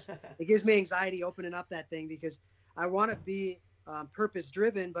 man. It gives me anxiety opening up that thing, because I want to be purpose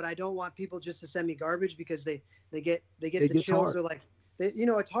driven, but I don't want people just to send me garbage, because they get the chills. They're like,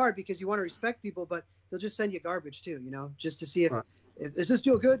 it's hard because you want to respect people, but they'll just send you garbage too, just to see if is this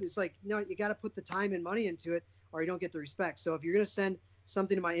deal good? It's like, no, you got to put the time and money into it, or you don't get the respect. So if you're going to send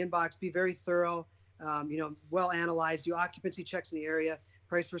something to my inbox, be very thorough, well analyzed, do occupancy checks in the area,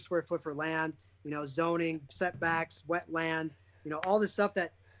 price per square foot for land, zoning, setbacks, wetland, all the stuff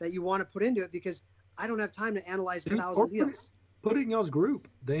that you want to put into it, because I don't have time to analyze 1,000 deals. Put it in y'all's group,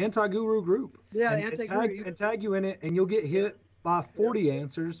 the Anti-Guru group. Yeah, and tag you in it, and you'll get hit by 40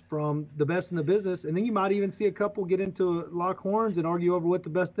 answers from the best in the business, and then you might even see a couple get into lock horns and argue over what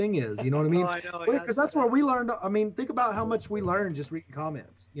the best thing is. You know what I mean? I know. Because that's where we learned. I mean, think about how much we learned just reading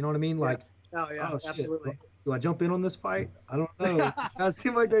comments. You know what I mean? Like, absolutely. Do I jump in on this fight? I don't know. It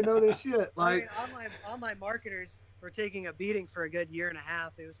seems like they know their shit. Like, online marketers were taking a beating for a good year and a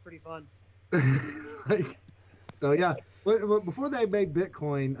half. It was pretty fun. So yeah, but before they made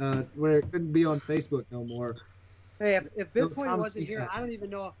Bitcoin, where it couldn't be on Facebook no more. Hey, if Bitcoin wasn't here, I don't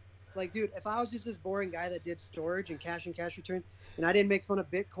even know. Like, dude, if I was just this boring guy that did storage and cash return, and I didn't make fun of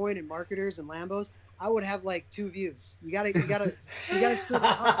Bitcoin and marketers and Lambos, I would have like 2 views. You gotta stir the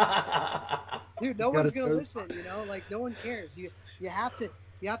pot. Dude, no one's gonna listen. Like, no one cares. You have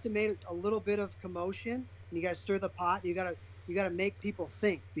to make a little bit of commotion, and you gotta stir the pot. You gotta make people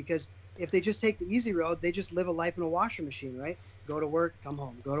think, because if they just take the easy road, they just live a life in a washer machine, right? Go to work, come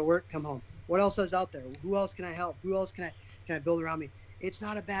home. Go to work, come home. What else is out there? Who else can I help? Who else can I build around me? It's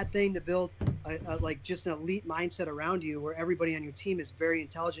not a bad thing to build like just an elite mindset around you, where everybody on your team is very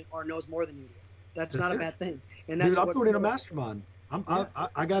intelligent or knows more than you do. That's not a bad thing. And that's I'm throwing in a mastermind.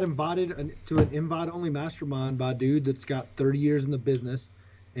 I got invited to an invite-only mastermind by a dude that's got 30 years in the business,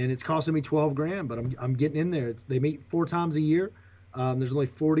 and it's costing me $12,000, but I'm getting in there. They meet 4 times a year. There's only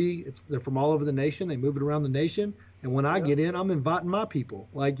 40. They're from all over the nation. They move it around the nation. And when I get in, I'm inviting my people.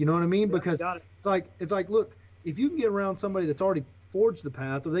 Like, you know what I mean? Because it's like, look, if you can get around somebody that's already forged the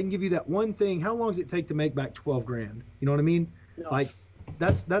path, or they can give you that one thing, how long does it take to make back $12,000? You know what I mean? No. Like,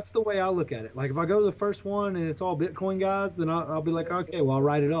 that's the way I look at it. Like, if I go to the first one and it's all Bitcoin guys, then I'll be like, okay, well, I'll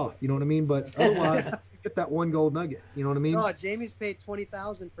write it off. You know what I mean? But otherwise, get that one gold nugget. You know what I mean? No, Jamie's paid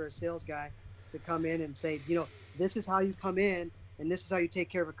 $20,000 for a sales guy. to come in and say, you know, this is how you come in and this is how you take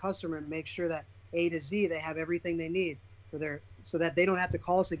care of a customer and make sure that A to Z, they have everything they need for their, so that they don't have to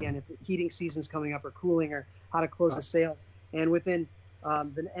call us again if the heating season's coming up or cooling or how to close a sale. And within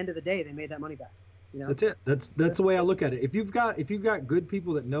the end of the day, they made that money back. You know? That's it. That's the way I look at it. If you've got good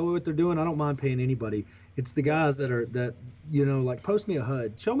people that know what they're doing, I don't mind paying anybody. It's the guys that you know, like, post me a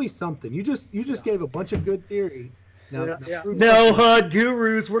HUD, show me something. You just gave a bunch of good theory. Now, No HUD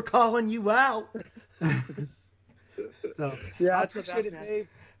gurus, we're calling you out. So yeah, I that's the appreciate best, it,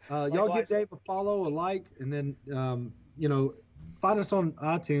 Dave. Y'all give Dave a follow, a like, and then you know, find us on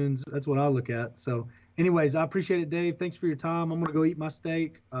iTunes. That's what I look at. So anyways, I appreciate it, Dave. Thanks for your time. I'm gonna go eat my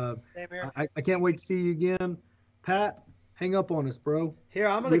steak. I can't wait to see you again. Pat, hang up on us, bro. Here,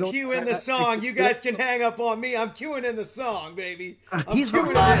 I'm gonna cue in the song. You guys can hang up on me. I'm queuing in the song, baby. He's the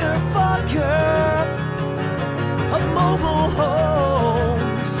motherfucker of mobile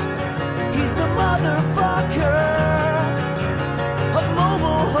homes. He's the motherfucker of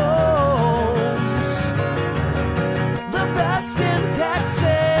mobile homes. The best in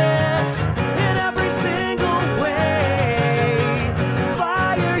Texas in every single way.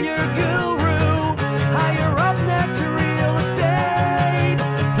 Fire your guru, hire Roughneck to real estate.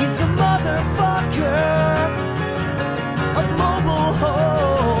 He's the motherfucker of mobile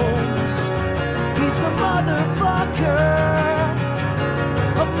homes. He's the motherfucker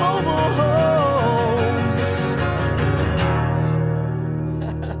of mobile homes.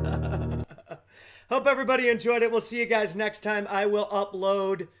 Hope everybody enjoyed it. We'll see you guys next time. I will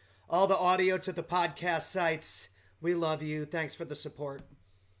upload all the audio to the podcast sites. We love you. Thanks for the support.